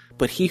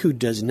 But he who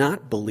does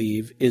not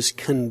believe is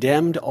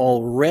condemned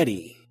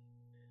already,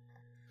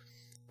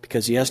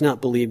 because he has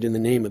not believed in the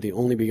name of the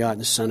only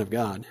begotten Son of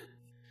God.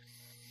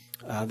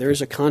 There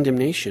is a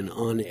condemnation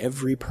on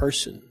every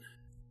person.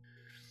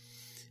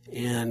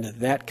 And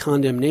that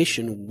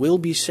condemnation will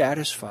be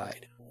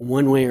satisfied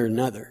one way or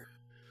another.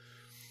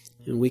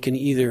 And we can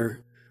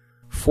either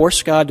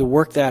force God to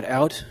work that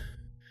out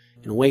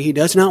in a way he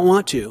does not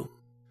want to,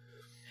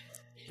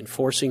 and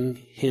forcing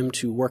him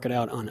to work it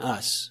out on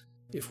us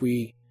if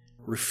we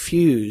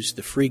refuse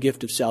the free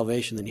gift of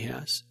salvation that he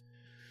has.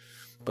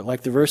 But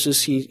like the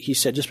verses he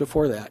said just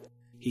before that,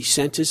 he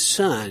sent his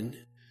Son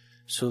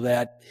so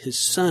that his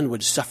Son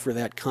would suffer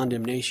that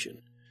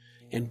condemnation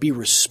and be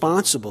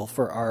responsible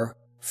for our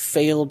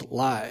failed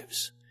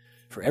lives,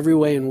 for every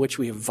way in which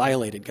we have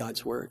violated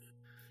God's word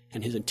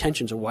and his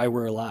intentions of why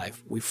we're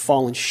alive. We've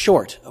fallen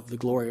short of the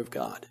glory of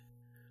God.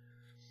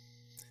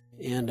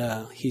 And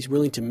he's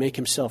willing to make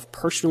himself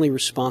personally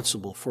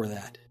responsible for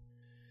that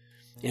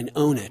and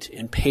own it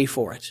and pay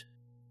for it.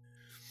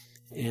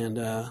 And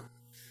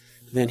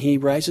then he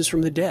rises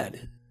from the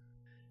dead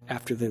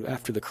after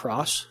the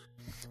cross,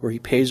 where he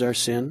pays our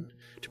sin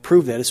to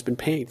prove that it's been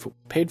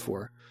paid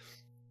for.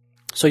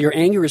 So your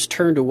anger is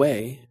turned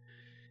away,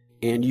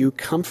 and you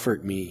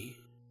comfort me.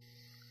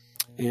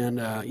 And,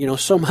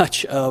 so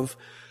much of,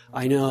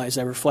 I know as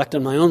I reflect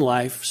on my own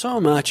life, so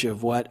much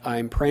of what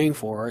I'm praying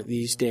for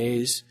these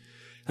days,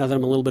 now that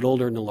I'm a little bit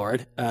older in the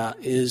Lord,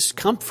 is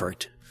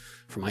comfort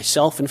for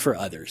myself and for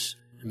others.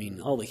 I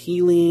mean, all the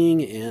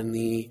healing and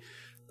the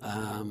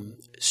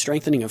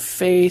strengthening of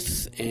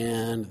faith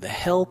and the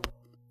help,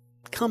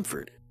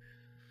 comfort.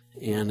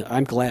 And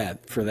I'm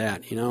glad for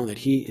that, that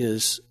he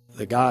is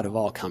the God of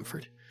all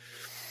comfort.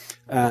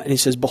 And he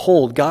says,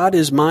 behold, God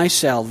is my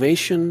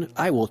salvation.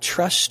 I will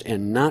trust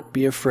and not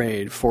be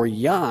afraid. For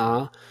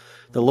Yah,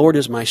 the Lord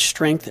is my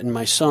strength and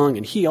my song,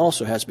 and he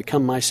also has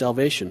become my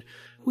salvation.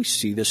 We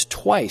see this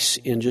twice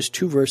in just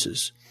 2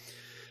 verses.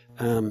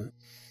 He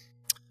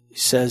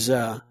says,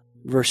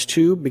 verse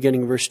 2,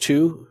 beginning verse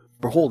 2,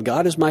 behold,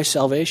 God is my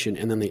salvation.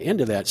 And then the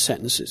end of that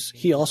sentence is,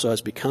 he also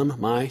has become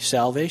my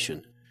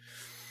salvation.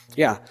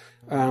 Yeah.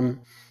 I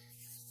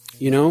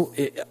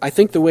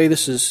think the way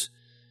this is,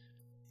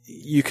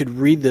 you could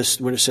read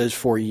this when it says,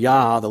 for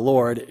Yah, the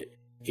Lord,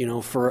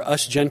 for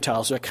us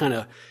Gentiles, that kind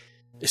of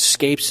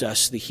escapes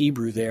us, the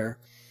Hebrew there.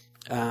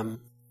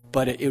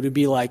 But it would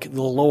be like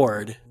the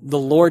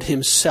Lord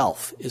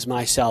himself is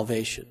my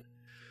salvation.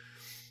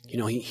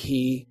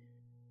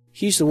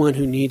 He's the one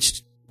who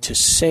needs to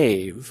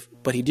save,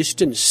 but he just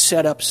didn't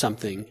set up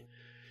something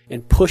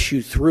and push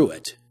you through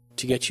it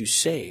to get you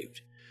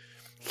saved.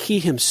 He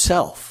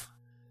himself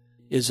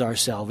is our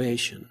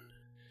salvation.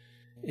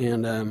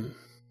 And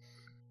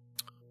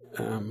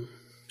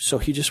so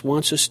he just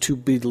wants us to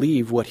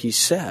believe what he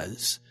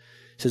says.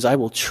 He says, I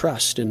will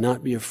trust and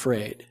not be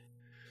afraid.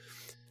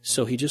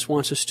 So he just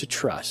wants us to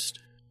trust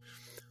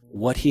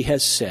what he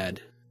has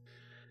said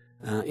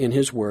in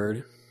his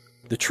word,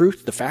 the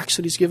truth, the facts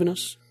that he's given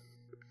us.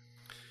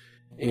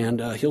 And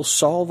he'll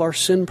solve our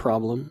sin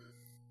problem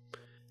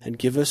and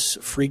give us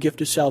a free gift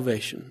of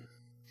salvation.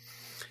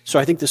 So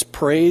I think this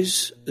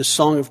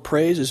song of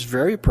praise is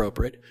very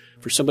appropriate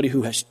for somebody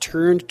who has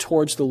turned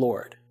towards the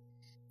Lord.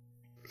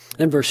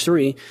 Then verse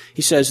 3,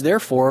 he says,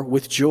 therefore,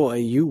 with joy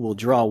you will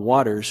draw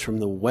waters from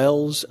the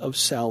wells of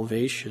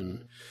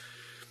salvation.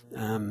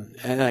 And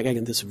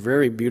again, this is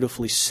very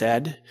beautifully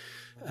said.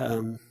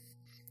 In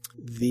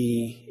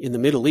the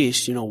Middle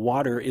East,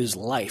 water is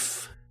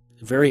life.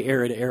 Very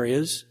arid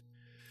areas.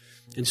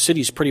 And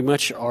cities pretty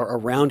much are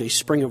around a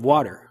spring of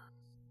water.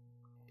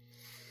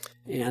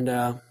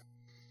 And,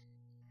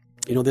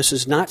 this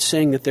is not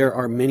saying that there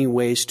are many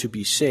ways to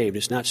be saved.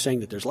 It's not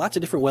saying that there's lots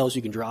of different wells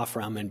you can draw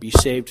from and be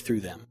saved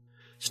through them.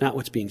 It's not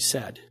what's being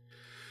said.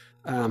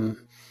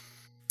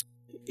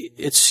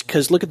 It's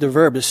because look at the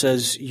verb. It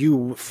says,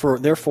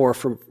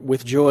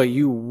 with joy,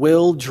 you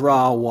will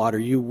draw water.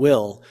 You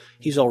will.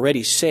 He's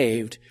already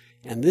saved.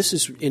 And this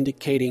is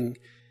indicating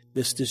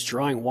this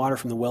drawing water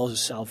from the wells of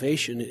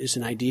salvation is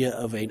an idea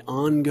of an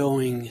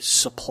ongoing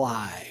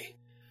supply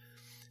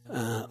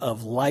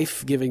of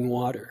life-giving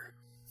water.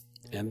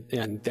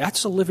 And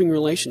that's a living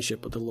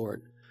relationship with the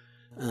Lord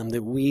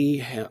that we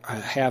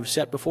have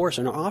set before us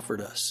and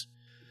offered us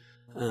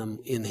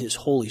in his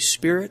Holy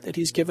Spirit that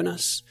he's given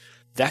us.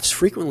 That's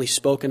frequently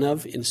spoken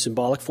of in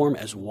symbolic form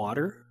as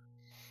water.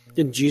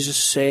 Didn't Jesus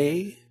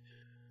say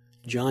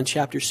John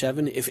chapter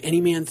 7, if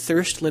any man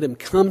thirst, let him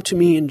come to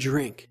me and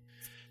drink.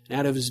 And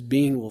out of his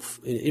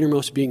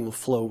innermost being will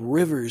flow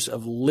rivers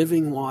of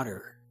living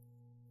water.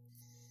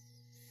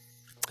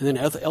 And then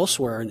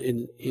elsewhere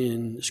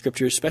in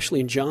Scripture,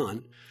 especially in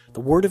John, the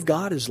Word of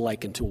God is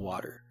likened to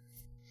water.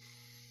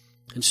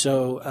 And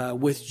so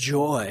with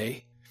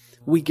joy,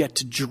 we get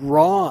to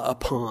draw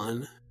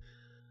upon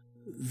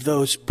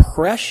those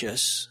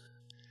precious,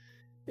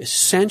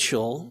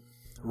 essential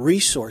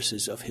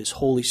resources of His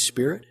Holy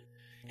Spirit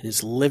and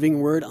His living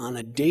Word on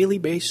a daily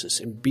basis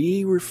and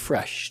be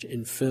refreshed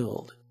and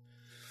filled.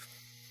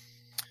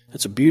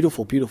 That's a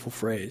beautiful, beautiful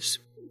phrase.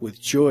 With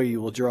joy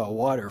you will draw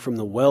water from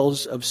the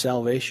wells of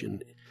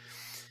salvation.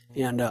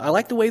 And I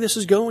like the way this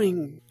is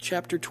going.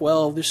 Chapter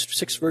 12, there's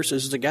 6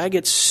 verses. The guy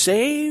gets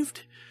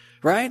saved,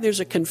 right? There's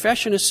a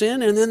confession of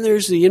sin, and then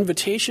there's the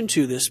invitation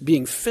to this,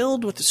 being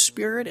filled with the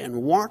Spirit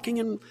and walking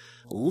in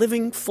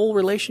living full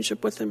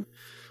relationship with Him.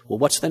 Well,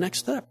 what's the next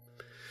step?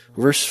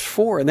 Verse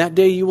 4, and that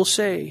day you will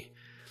say,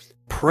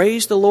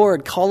 praise the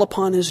Lord, call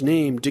upon His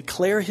name,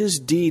 declare His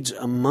deeds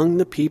among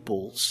the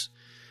peoples.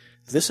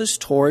 This is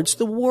towards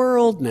the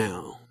world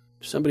now.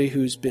 Somebody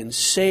who's been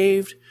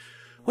saved.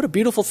 What a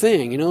beautiful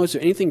thing. Is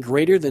there anything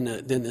greater than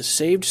the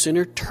saved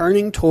sinner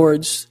turning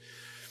towards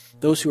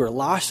those who are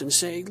lost and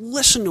saying,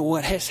 listen to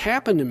what has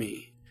happened to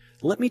me.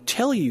 Let me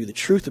tell you the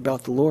truth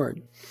about the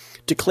Lord.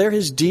 Declare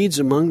His deeds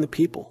among the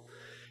people.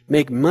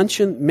 Make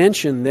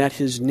mention that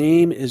His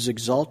name is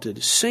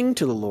exalted. Sing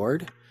to the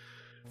Lord,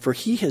 for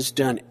He has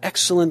done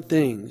excellent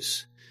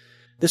things.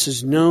 This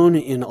is known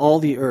in all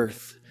the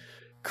earth.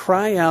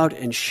 Cry out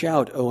and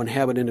shout, O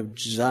inhabitant of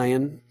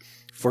Zion,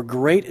 for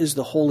great is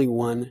the Holy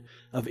One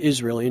of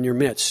Israel in your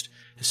midst.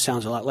 It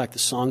sounds a lot like the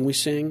song we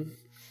sing.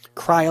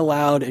 Cry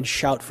aloud and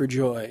shout for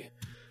joy,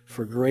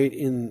 for great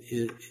in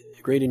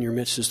your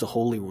midst is the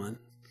Holy One.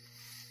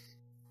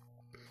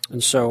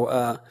 And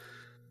so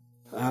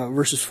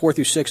verses 4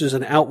 through 6 is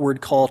an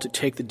outward call to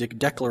take the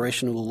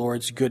declaration of the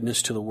Lord's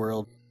goodness to the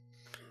world.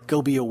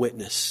 Go be a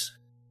witness.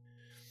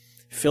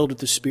 Filled with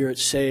the Spirit,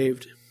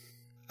 saved.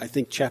 I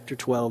think chapter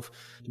 12,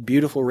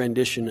 beautiful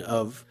rendition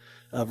of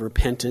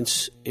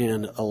repentance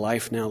and a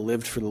life now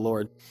lived for the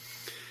Lord.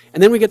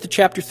 And then we get to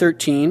chapter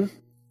 13,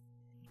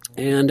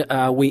 and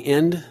we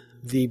end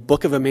the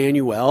book of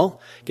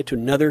Emmanuel, get to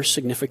another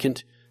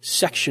significant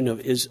section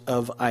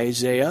of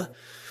Isaiah.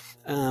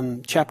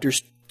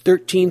 Chapters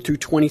 13 through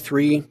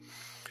 23,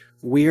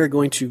 we are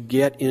going to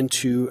get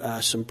into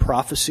some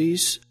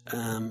prophecies,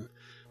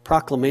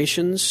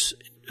 proclamations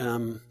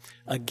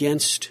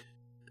against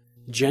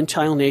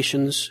Gentile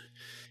nations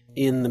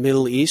in the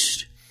Middle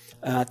East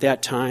at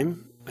that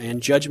time,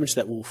 and judgments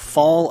that will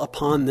fall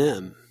upon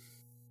them.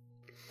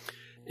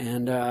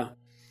 And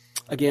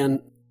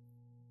again,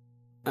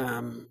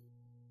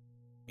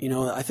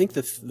 I think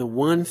the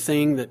one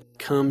thing that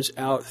comes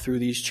out through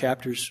these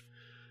chapters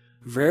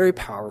very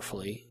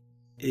powerfully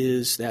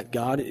is that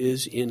God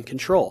is in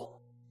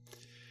control.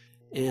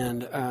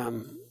 And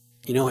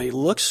it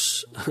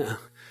looks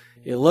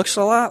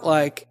a lot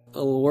like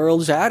the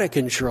world's out of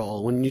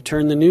control when you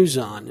turn the news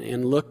on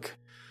and look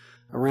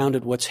around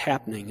at what's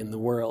happening in the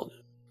world.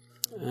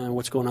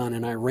 What's going on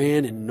in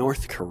Iran and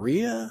North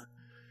Korea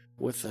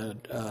with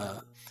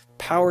a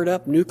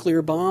powered-up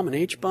nuclear bomb, an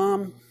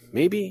H-bomb,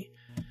 maybe.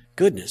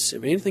 Goodness,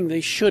 if anything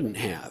they shouldn't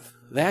have.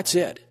 That's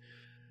it.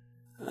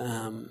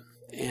 And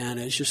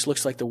it just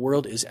looks like the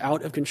world is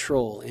out of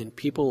control and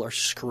people are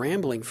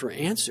scrambling for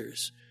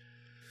answers.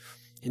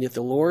 And yet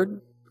the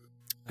Lord,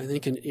 I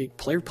think,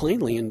 clear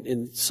plainly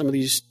in some of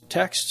these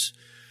texts,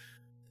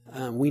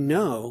 we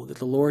know that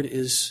the Lord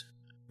is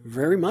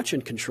very much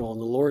in control,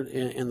 and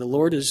the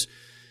Lord is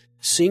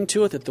seeing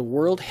to it that the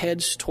world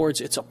heads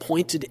towards its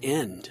appointed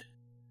end,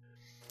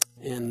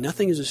 and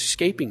nothing is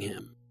escaping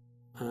Him.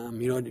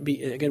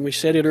 Again, we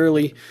said it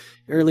early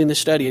in the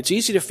study. It's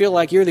easy to feel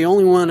like you're the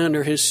only one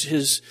under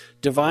His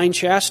divine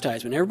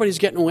chastisement. Everybody's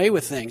getting away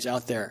with things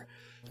out there.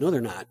 No,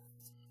 they're not.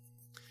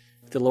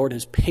 The Lord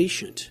is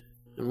patient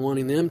and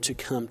wanting them to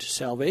come to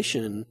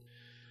salvation.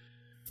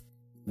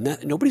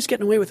 Nobody's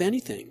getting away with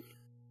anything.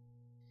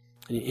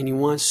 And He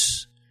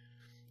wants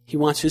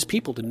His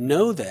people to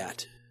know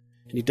that.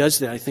 And He does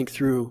that, I think,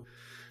 through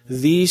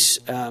these,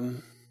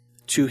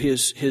 to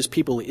His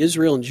people,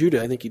 Israel and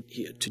Judah. I think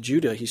to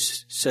Judah, He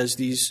says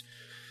these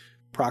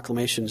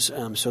proclamations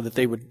so that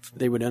they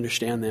would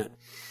understand that.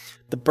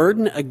 The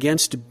burden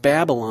against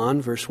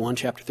Babylon, verse 1,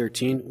 chapter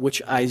 13,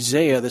 which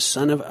Isaiah, the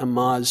son of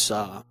Amoz,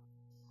 saw.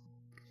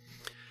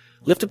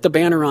 Lift up the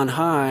banner on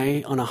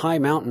a high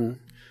mountain.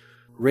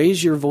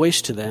 Raise your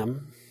voice to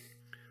them.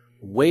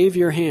 Wave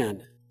your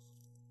hand,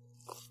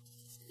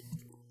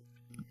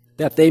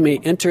 that they may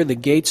enter the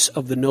gates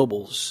of the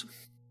nobles.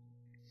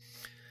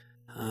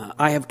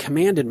 I have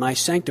commanded my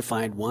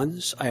sanctified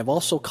ones. I have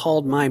also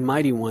called my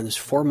mighty ones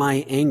for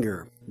my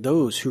anger,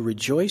 those who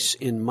rejoice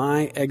in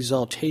my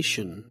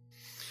exaltation.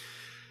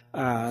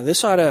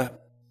 This ought to,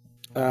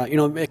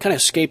 it kind of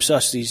escapes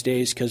us these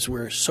days because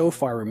we're so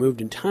far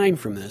removed in time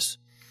from this.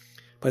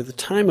 But at the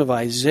time of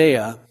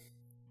Isaiah,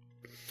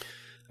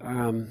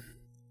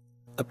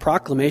 a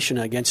proclamation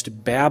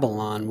against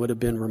Babylon would have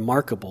been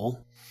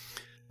remarkable.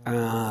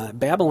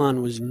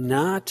 Babylon was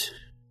not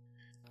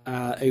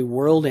a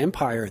world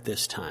empire at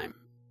this time.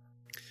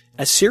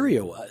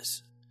 Assyria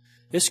was.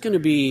 It's going to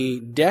be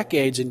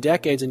decades and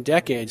decades and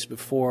decades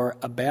before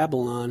a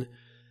Babylon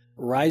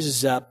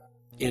rises up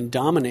and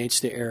dominates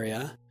the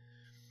area,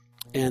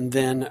 and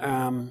then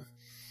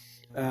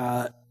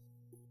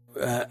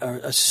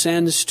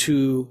ascends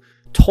to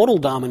total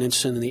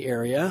dominance in the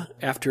area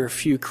after a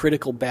few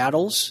critical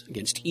battles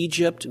against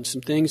Egypt and some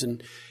things,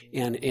 and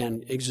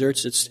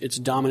exerts its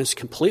dominance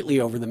completely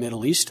over the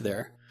Middle East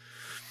there.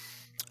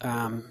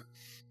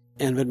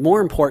 But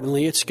more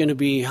importantly, it's going to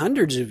be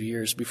hundreds of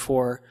years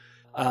before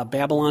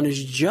Babylon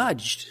is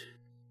judged.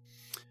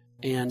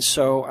 And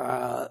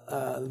so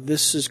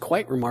this is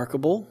quite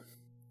remarkable.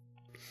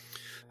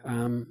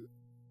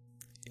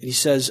 He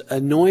says, a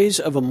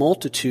noise of a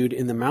multitude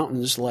in the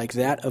mountains like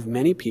that of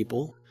many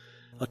people,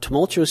 a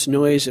tumultuous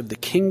noise of the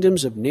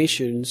kingdoms of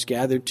nations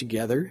gathered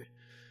together.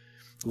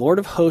 The Lord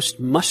of hosts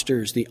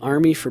musters the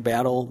army for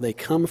battle. They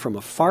come from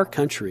a far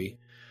country,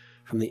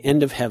 from the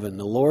end of heaven,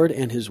 the Lord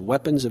and his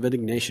weapons of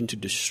indignation to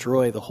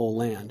destroy the whole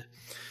land.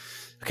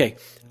 Okay,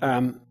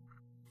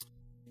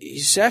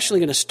 he's actually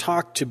going to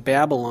talk to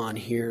Babylon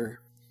here.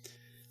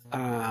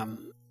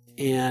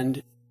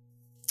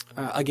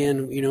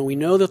 Again, we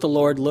know that the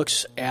Lord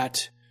looks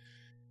at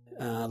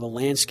the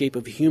landscape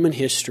of human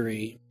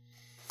history,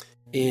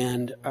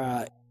 and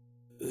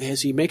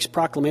as he makes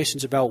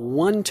proclamations about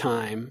one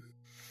time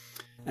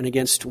and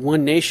against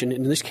one nation,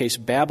 in this case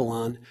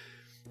Babylon,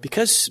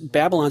 because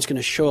Babylon's going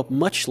to show up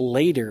much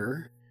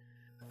later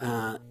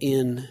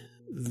in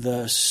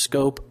the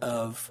scope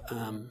of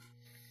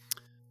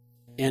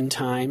end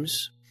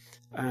times,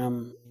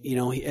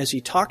 as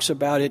he talks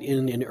about it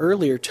in an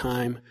earlier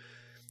time,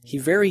 he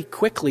very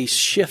quickly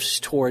shifts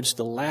towards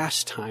the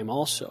last time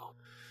also.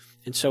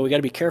 And so we got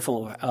to be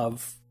careful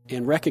of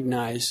and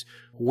recognize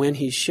when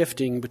he's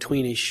shifting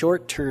between a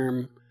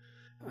short-term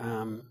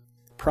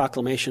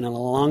proclamation and a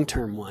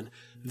long-term one.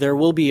 There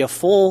will be a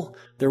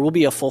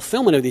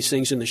fulfillment of these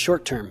things in the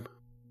short term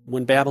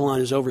when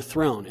Babylon is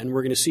overthrown. And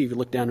we're going to see, if you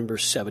look down in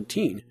verse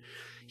 17,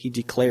 he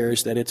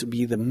declares that it will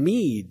be the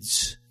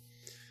Medes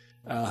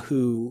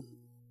who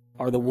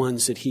are the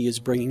ones that he is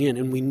bringing in.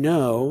 And we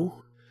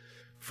know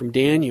from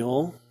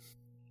Daniel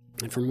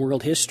and from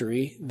world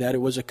history that it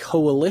was a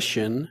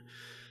coalition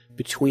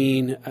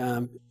between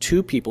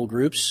two people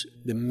groups,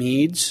 the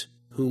Medes,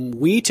 whom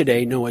we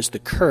today know as the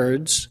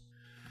Kurds,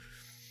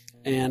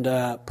 and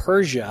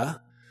Persia,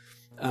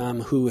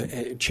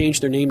 who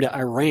changed their name to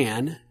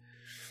Iran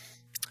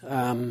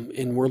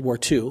in World War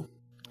II.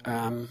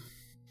 The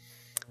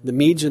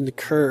Medes and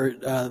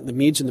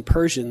the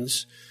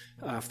Persians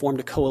formed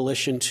a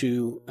coalition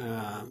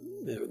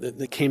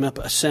that came up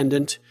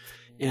ascendant,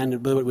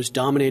 but it was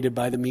dominated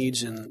by the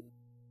Medes. And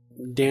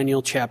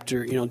Daniel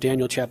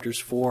chapters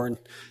 4 and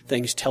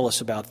things tell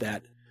us about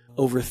that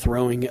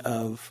overthrowing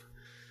of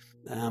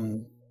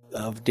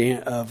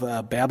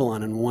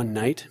Babylon in one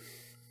night.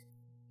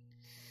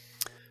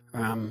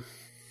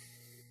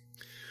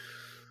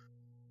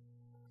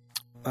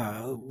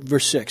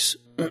 Verse 6.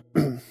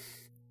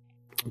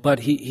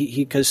 But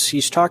because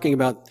he's talking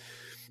about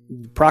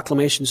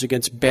proclamations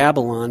against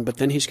Babylon, but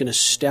then he's going to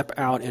step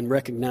out and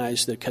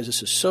recognize that because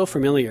this is so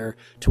familiar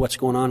to what's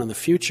going on in the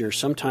future,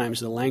 sometimes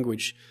the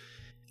language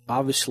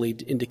obviously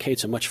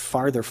indicates a much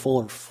farther,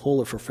 fuller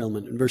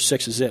fulfillment. And verse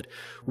 6 is it.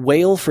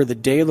 Wail, for the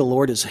day of the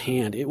Lord is at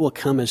hand. It will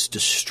come as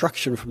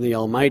destruction from the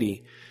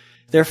Almighty.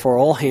 Therefore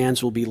all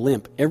hands will be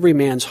limp. Every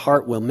man's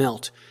heart will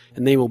melt,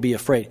 and they will be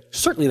afraid.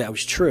 Certainly that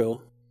was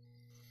true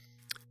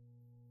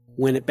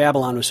when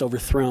Babylon was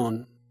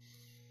overthrown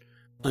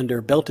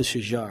under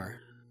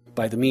Belteshazzar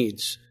by the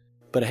Medes.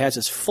 But it has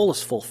its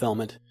fullest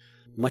fulfillment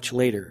much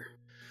later.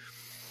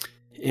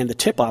 And the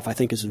tip-off, I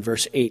think, is in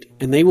verse 8.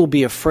 And they will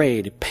be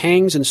afraid.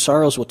 Pangs and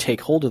sorrows will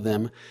take hold of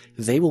them.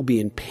 They will be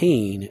in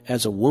pain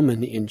as a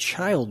woman in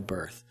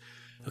childbirth.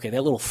 Okay,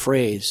 that little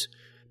phrase,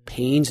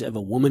 pains of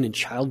a woman in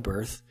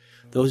childbirth.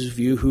 Those of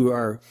you who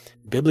are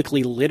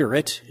biblically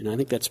literate, and I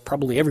think that's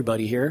probably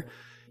everybody here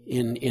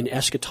in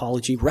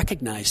eschatology,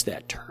 recognize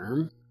that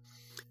term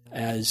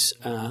as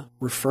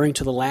referring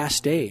to the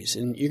last days.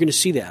 And you're going to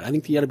see that. I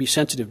think you ought to be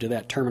sensitive to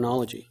that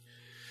terminology.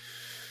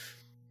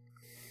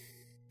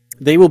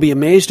 They will be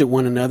amazed at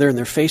one another, and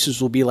their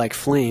faces will be like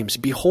flames.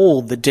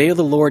 Behold, the day of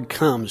the Lord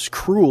comes,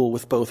 cruel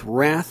with both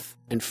wrath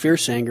and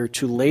fierce anger,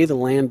 to lay the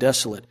land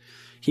desolate.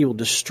 He will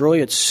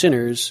destroy its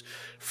sinners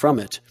from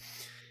it.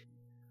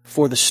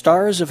 For the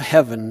stars of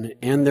heaven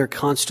and their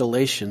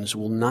constellations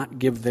will not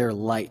give their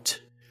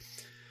light.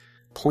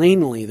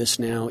 Plainly, this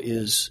now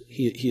is,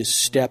 he has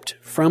stepped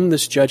from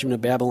this judgment of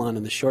Babylon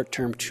in the short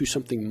term to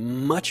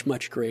something much,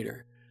 much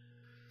greater.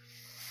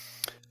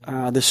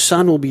 The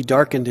sun will be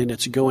darkened in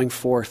its going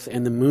forth,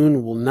 and the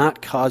moon will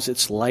not cause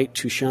its light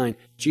to shine.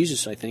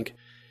 Jesus, I think,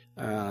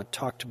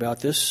 talked about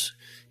this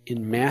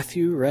in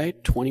Matthew,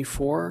 right?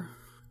 24,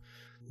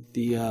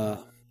 the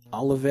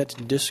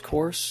Olivet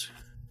Discourse.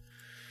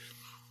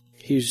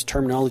 He used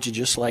terminology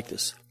just like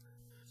this.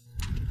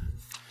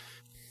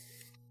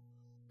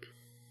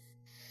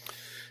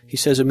 He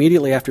says,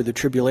 immediately after the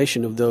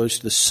tribulation of those,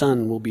 the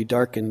sun will be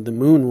darkened, the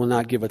moon will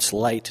not give its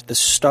light, the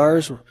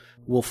stars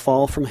will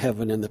fall from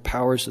heaven, and the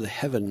powers of the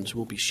heavens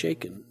will be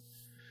shaken.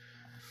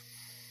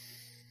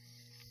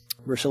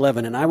 Verse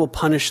 11, and I will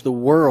punish the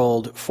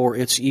world for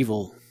its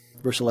evil.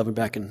 Verse 11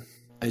 back in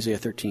Isaiah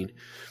 13.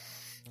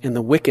 And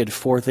the wicked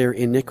for their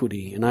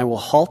iniquity, and I will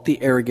halt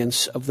the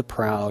arrogance of the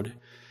proud,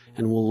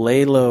 and will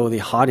lay low the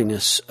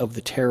haughtiness of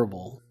the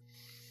terrible.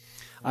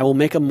 I will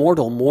make a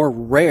mortal more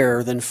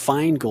rare than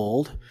fine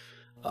gold,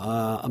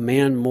 a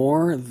man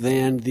more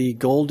than the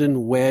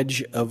golden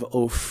wedge of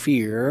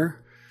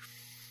Ophir.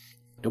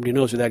 Nobody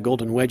knows who that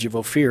golden wedge of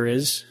Ophir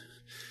is.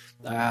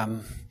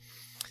 And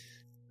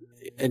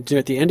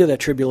at the end of that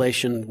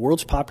tribulation, the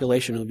world's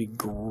population will be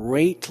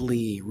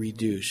greatly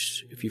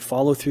reduced. If you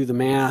follow through the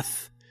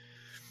math,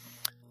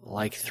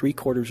 like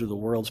 3/4 of the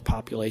world's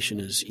population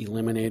is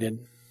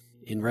eliminated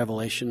in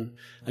Revelation.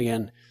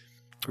 Again,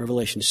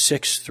 Revelation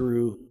 6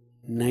 through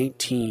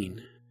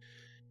 19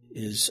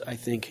 is, I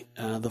think,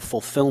 the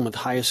fulfillment,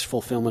 highest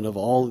fulfillment of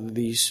all of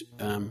these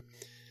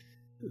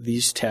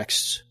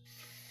texts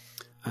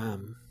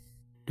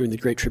during the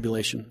Great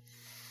Tribulation.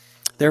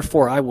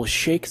 Therefore I will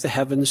shake the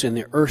heavens, and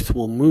the earth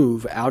will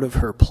move out of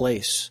her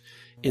place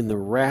in the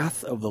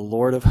wrath of the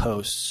Lord of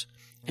hosts,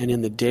 and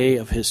in the day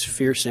of his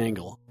fierce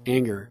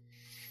anger.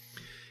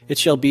 It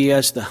shall be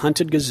as the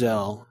hunted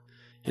gazelle,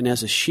 and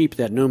as a sheep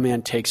that no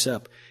man takes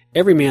up.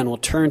 Every man will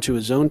turn to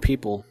his own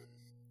people,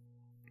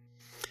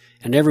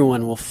 and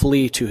everyone will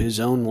flee to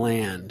his own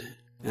land.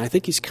 And I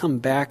think he's come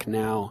back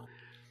now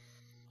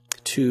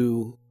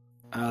to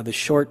the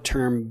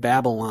short-term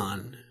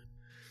Babylon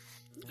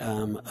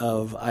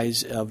of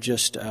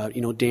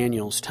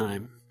Daniel's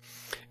time.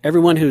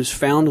 Everyone who is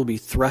found will be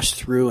thrust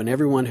through, and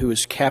everyone who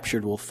is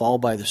captured will fall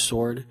by the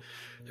sword.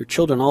 Their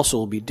children also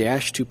will be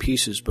dashed to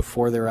pieces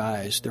before their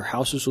eyes. Their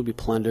houses will be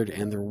plundered,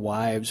 and their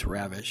wives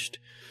ravished.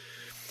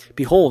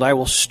 Behold, I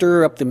will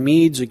stir up the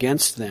Medes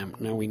against them.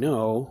 Now we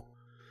know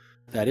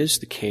that is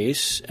the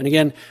case. And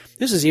again,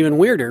 this is even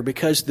weirder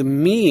because the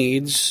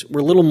Medes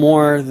were little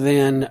more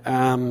than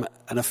an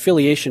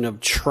affiliation of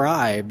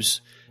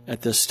tribes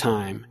at this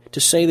time.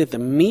 To say that the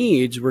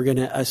Medes were going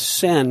to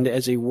ascend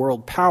as a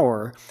world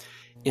power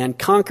and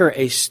conquer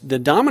the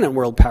dominant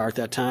world power at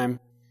that time,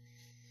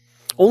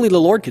 only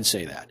the Lord could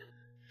say that.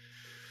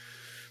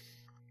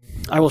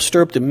 I will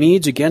stir up the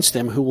Medes against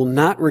them, who will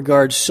not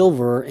regard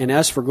silver, and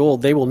as for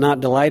gold, they will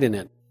not delight in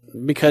it,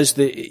 because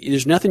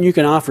there's nothing you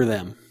can offer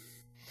them.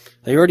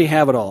 They already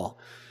have it all.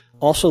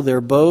 Also,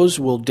 their bows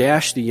will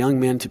dash the young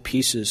men to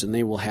pieces, and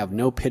they will have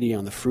no pity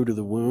on the fruit of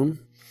the womb.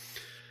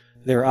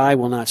 Their eye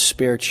will not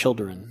spare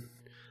children.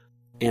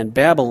 And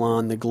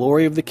Babylon, the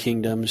glory of the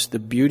kingdoms, the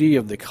beauty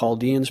of the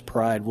Chaldeans'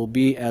 pride, will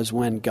be as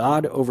when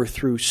God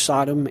overthrew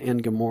Sodom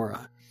and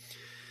Gomorrah.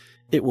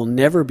 It will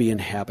never be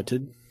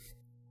inhabited,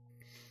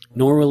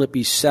 nor will it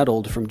be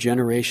settled from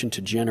generation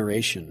to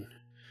generation.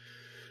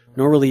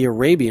 Nor will the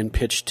Arabian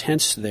pitch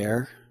tents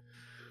there,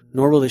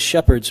 nor will the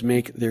shepherds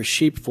make their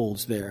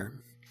sheepfolds there.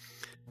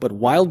 But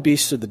wild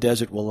beasts of the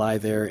desert will lie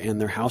there, and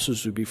their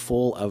houses will be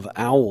full of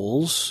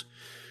owls.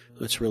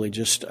 That's really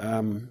just,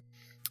 the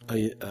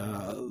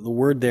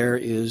word there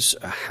is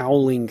a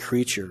howling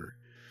creature.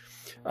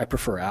 I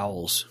prefer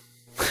owls.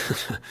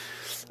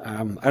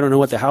 I don't know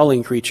what the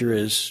howling creature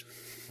is.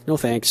 No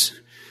thanks.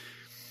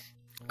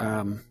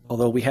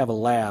 Although we have a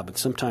lab, and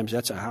sometimes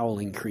that's a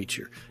howling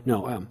creature.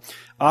 No,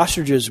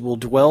 ostriches will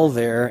dwell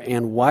there,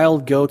 and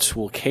wild goats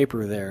will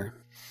caper there.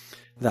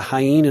 The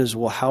hyenas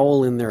will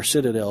howl in their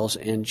citadels,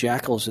 and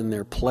jackals in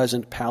their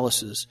pleasant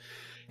palaces.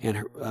 And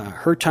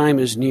her time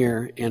is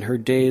near, and her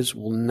days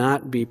will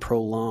not be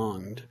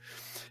prolonged.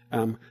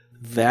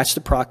 That's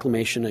the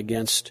proclamation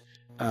against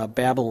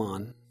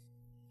Babylon.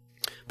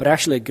 But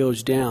actually it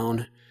goes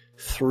down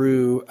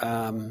through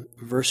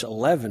verse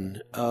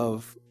 11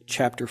 of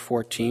chapter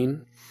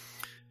 14.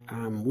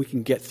 We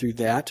can get through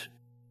that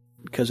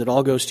because it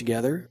all goes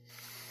together.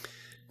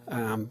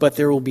 But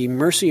there will be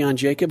mercy on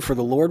Jacob, for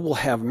the Lord will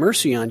have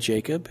mercy on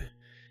Jacob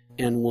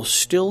and will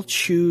still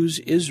choose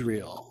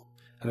Israel.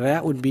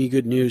 That would be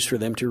good news for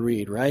them to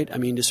read, right? I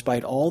mean,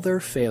 despite all their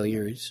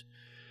failures,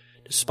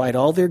 despite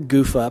all their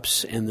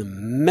goof-ups and the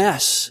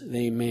mess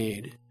they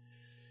made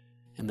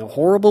and the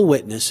horrible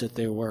witness that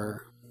they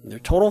were, their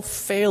total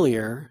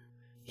failure,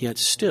 yet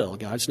still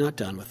God's not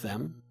done with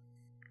them,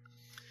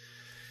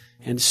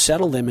 and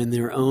settle them in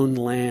their own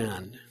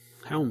land.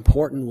 How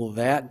important will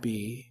that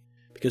be?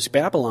 Because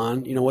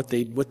Babylon, what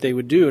they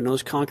would do, and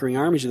those conquering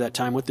armies of that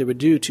time, what they would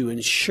do to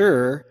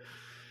ensure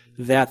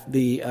that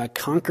the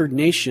conquered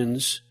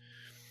nations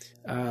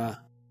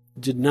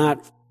did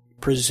not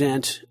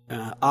present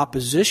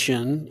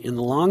opposition in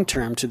the long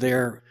term to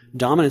their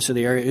dominance of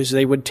the area, is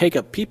they would take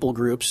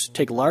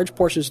large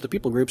portions of the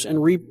people groups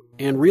and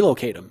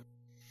relocate them.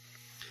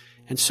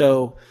 And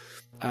so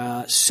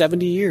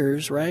 70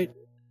 years, right?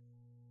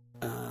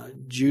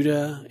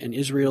 Judah and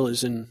Israel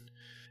is in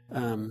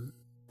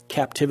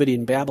captivity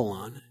in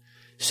Babylon.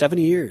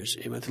 70 years.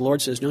 And the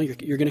Lord says, no,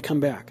 you're going to come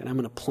back, and I'm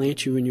going to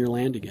plant you in your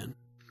land again.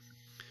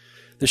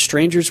 The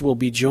strangers will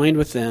be joined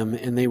with them,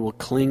 and they will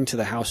cling to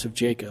the house of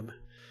Jacob.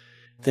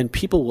 Then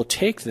people will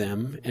take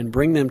them and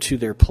bring them to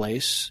their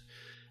place,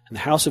 and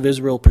the house of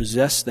Israel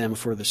possess them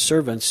for the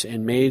servants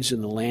and maids in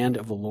the land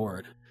of the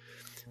Lord.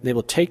 They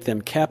will take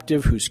them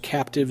captive whose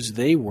captives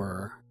they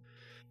were,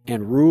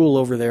 and rule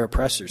over their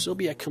oppressors. There'll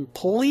be a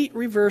complete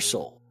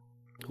reversal,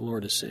 the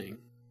Lord is saying.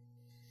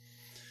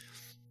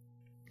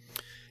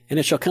 And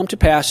it shall come to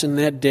pass in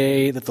that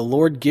day that the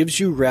Lord gives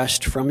you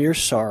rest from your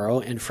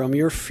sorrow and from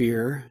your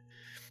fear,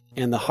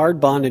 and the hard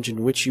bondage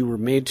in which you were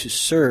made to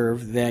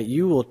serve, that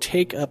you will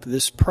take up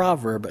this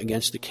proverb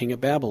against the king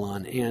of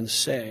Babylon and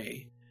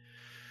say.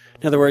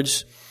 In other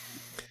words,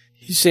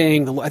 he's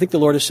saying, I think the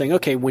Lord is saying,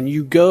 okay, when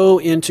you go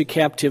into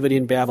captivity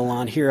in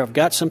Babylon, here, I've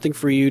got something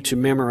for you to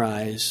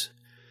memorize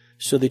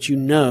so that you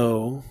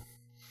know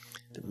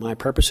that my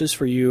purposes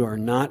for you are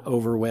not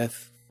over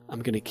with.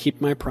 I'm going to keep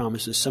my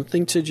promises,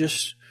 something to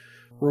just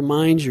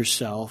remind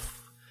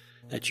yourself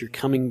that you're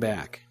coming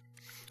back.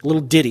 A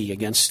little ditty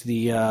against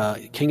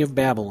the king of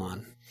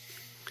Babylon.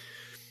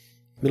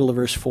 Middle of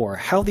verse 4.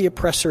 How the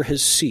oppressor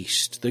has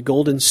ceased, the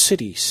golden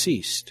city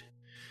ceased.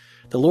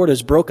 The Lord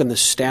has broken the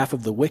staff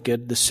of the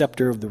wicked, the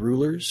scepter of the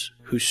rulers,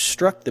 who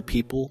struck the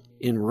people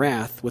in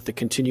wrath with a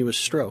continuous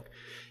stroke.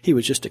 He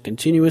was just a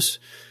continuous,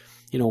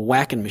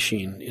 whacking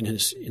machine in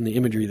the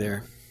imagery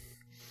there.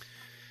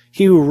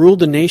 He who ruled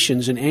the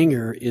nations in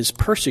anger is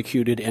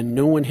persecuted, and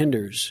no one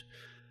hinders.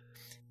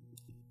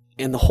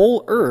 And the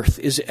whole earth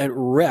is at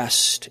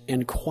rest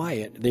and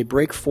quiet. They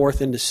break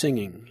forth into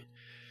singing.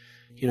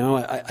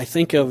 I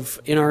think of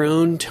in our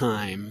own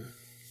time,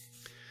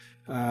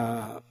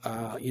 when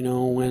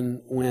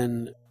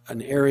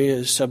an area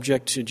is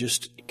subject to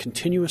just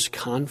continuous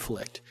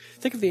conflict.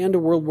 Think of the end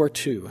of World War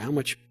II, how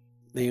much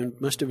they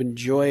must have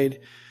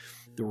enjoyed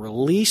the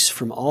release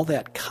from all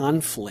that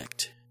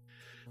conflict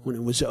when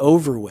it was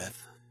over with.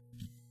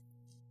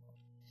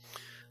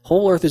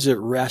 Whole earth is at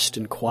rest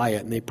and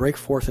quiet, and they break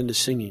forth into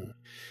singing.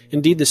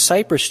 Indeed, the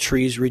cypress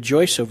trees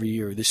rejoice over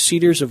you, the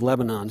cedars of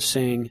Lebanon,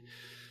 saying,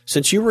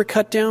 since you were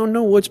cut down,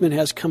 no woodsman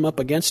has come up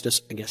against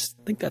us. I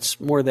think that's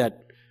more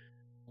that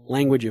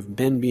language of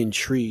men being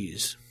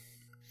trees.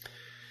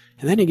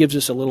 And then he gives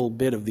us a little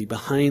bit of the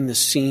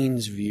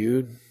behind-the-scenes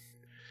view.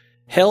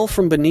 Hell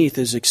from beneath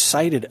is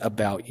excited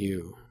about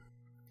you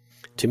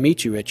to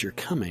meet you at your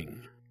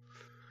coming.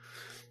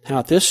 Now,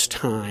 at this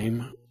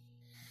time,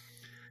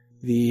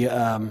 the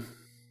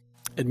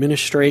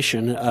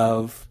administration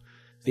of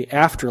the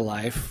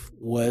afterlife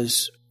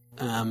was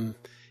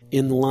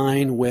in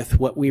line with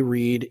what we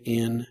read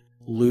in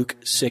Luke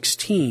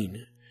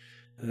 16,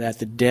 that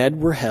the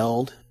dead were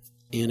held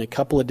in a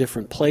couple of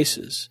different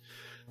places.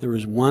 There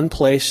was one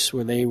place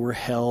where they were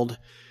held,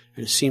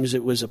 and it seems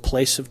it was a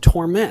place of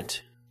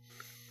torment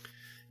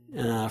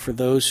for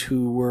those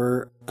who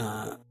were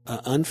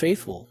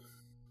unfaithful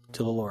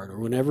to the Lord, or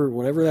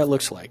whatever that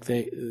looks like.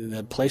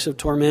 The place of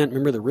torment,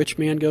 remember the rich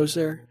man goes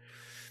there?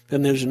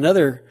 Then there's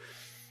another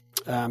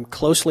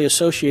closely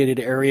associated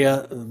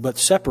area, but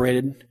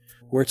separated,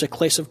 where it's a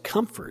place of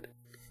comfort.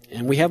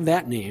 And we have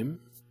that name.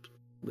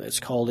 It's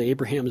called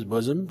Abraham's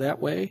bosom that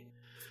way.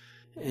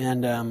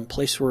 And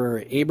place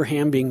where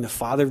Abraham, being the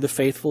father of the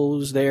faithful,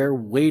 was there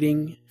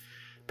waiting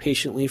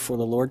patiently for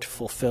the Lord to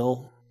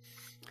fulfill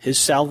his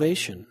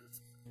salvation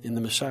in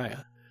the Messiah.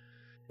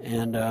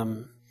 And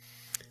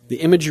the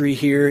imagery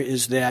here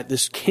is that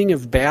this king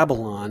of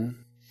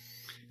Babylon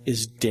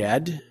is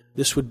dead.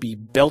 This would be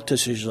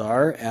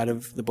Belteshazzar out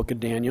of the book of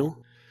Daniel.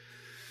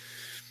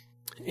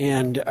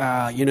 And,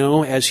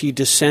 as he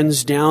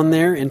descends down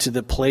there into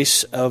the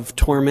place of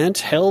torment,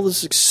 hell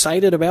is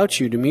excited about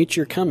you to meet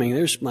your coming.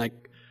 There's like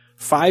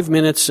 5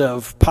 minutes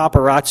of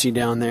paparazzi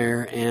down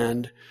there,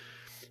 and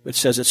it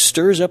says it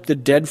stirs up the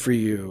dead for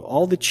you,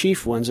 all the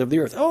chief ones of the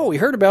earth. Oh, we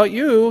heard about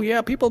you.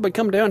 Yeah, people have been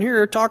come down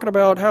here talking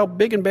about how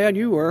big and bad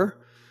you were.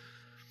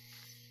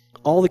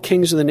 All the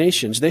kings of the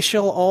nations, they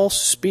shall all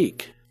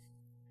speak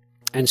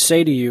and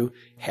say to you,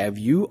 have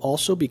you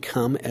also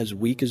become as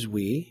weak as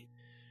we?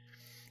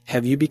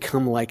 Have you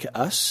become like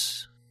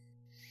us?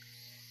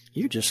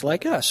 You're just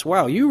like us.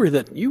 Wow, you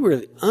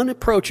were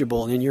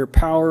unapproachable in your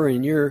power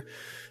and your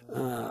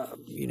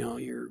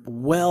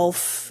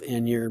wealth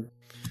and your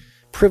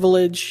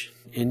privilege,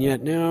 and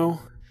yet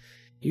now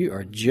you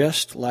are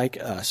just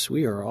like us.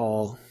 We are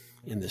all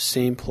in the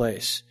same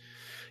place.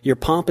 Your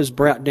pomp is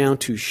brought down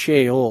to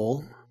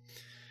Sheol,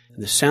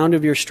 the sound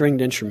of your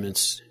stringed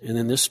instruments, and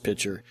in this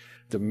picture,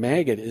 the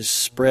maggot is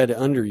spread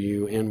under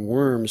you and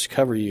worms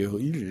cover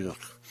you.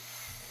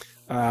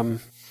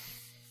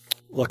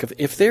 Look,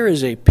 if there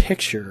is a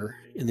picture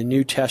in the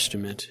New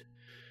Testament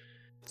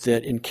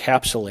that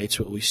encapsulates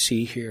what we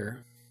see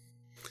here,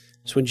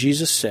 it's when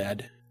Jesus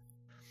said,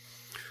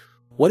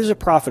 what is a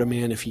profit a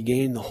man if he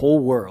gain the whole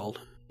world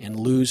and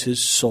lose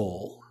his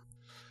soul?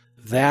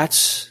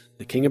 That's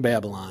the king of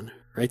Babylon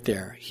right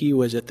there. He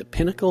was at the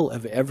pinnacle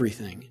of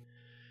everything.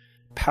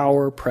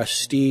 Power,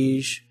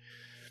 prestige.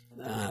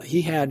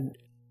 He had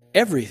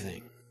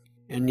everything.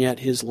 And yet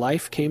his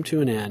life came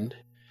to an end,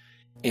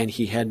 and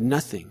he had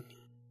nothing.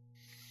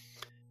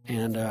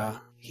 And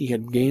He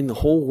had gained the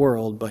whole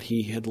world, but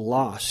he had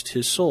lost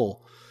his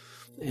soul.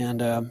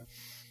 And,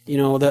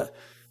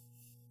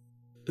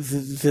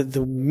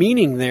 the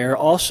meaning there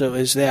also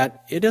is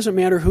that it doesn't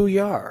matter who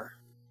you are.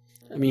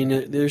 I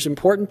mean, there's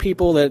important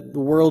people that the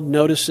world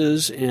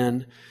notices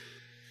and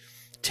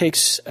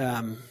takes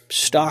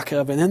stock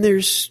of, and then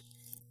there's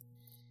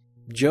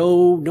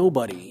Joe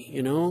Nobody,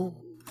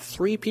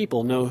 3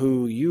 people know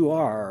who you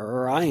are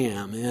or I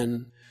am,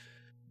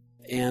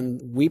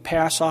 and we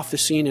pass off the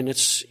scene, and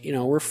it's,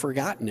 we're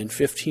forgotten in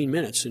 15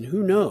 minutes, and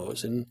who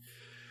knows?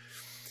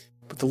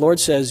 But the Lord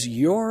says,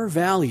 your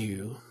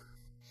value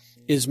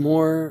is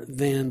more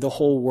than the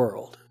whole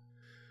world.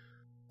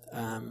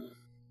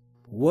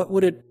 What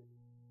would it,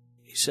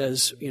 he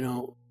says,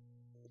 your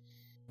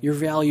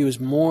value is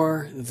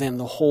more than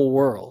the whole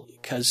world,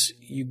 because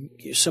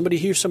somebody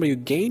who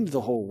gained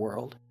the whole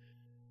world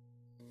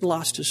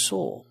lost his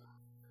soul.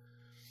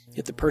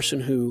 Yet the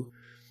person who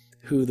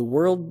the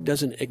world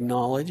doesn't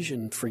acknowledge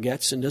and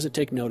forgets and doesn't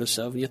take notice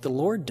of, yet the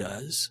Lord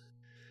does,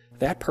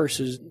 that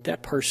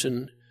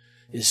person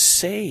is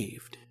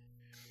saved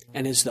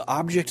and is the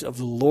object of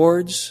the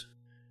Lord's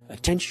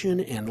attention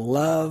and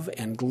love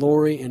and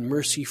glory and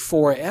mercy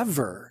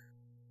forever.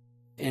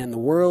 And the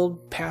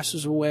world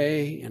passes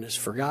away and is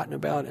forgotten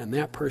about, and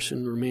that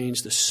person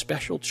remains the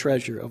special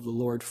treasure of the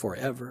Lord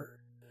forever.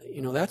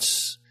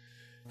 That's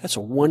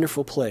a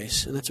wonderful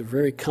place, and that's a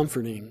very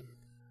comforting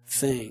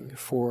thing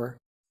for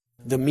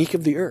the meek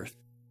of the earth.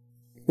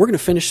 We're going to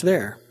finish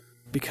there,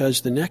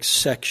 because the next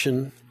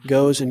section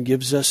goes and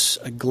gives us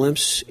a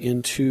glimpse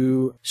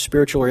into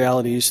spiritual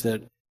realities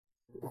that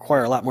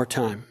require a lot more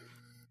time.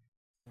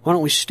 Why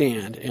don't we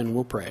stand and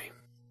we'll pray.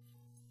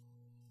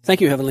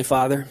 Thank you, Heavenly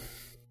Father.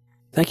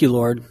 Thank you,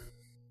 Lord.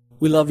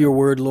 We love your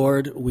word,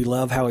 Lord. We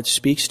love how it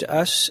speaks to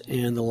us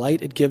and the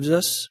light it gives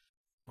us.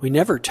 We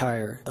never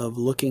tire of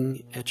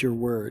looking at your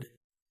word,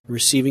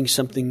 receiving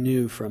something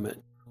new from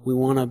it. We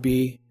want to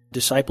be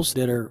disciples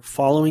that are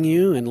following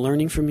you and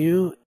learning from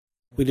you.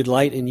 We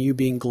delight in you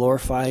being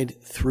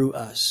glorified through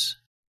us.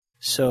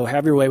 So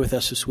have your way with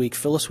us this week.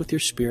 Fill us with your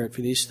Spirit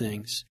for these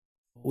things.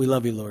 We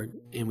love you, Lord,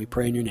 and we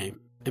pray in your name.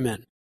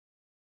 Amen.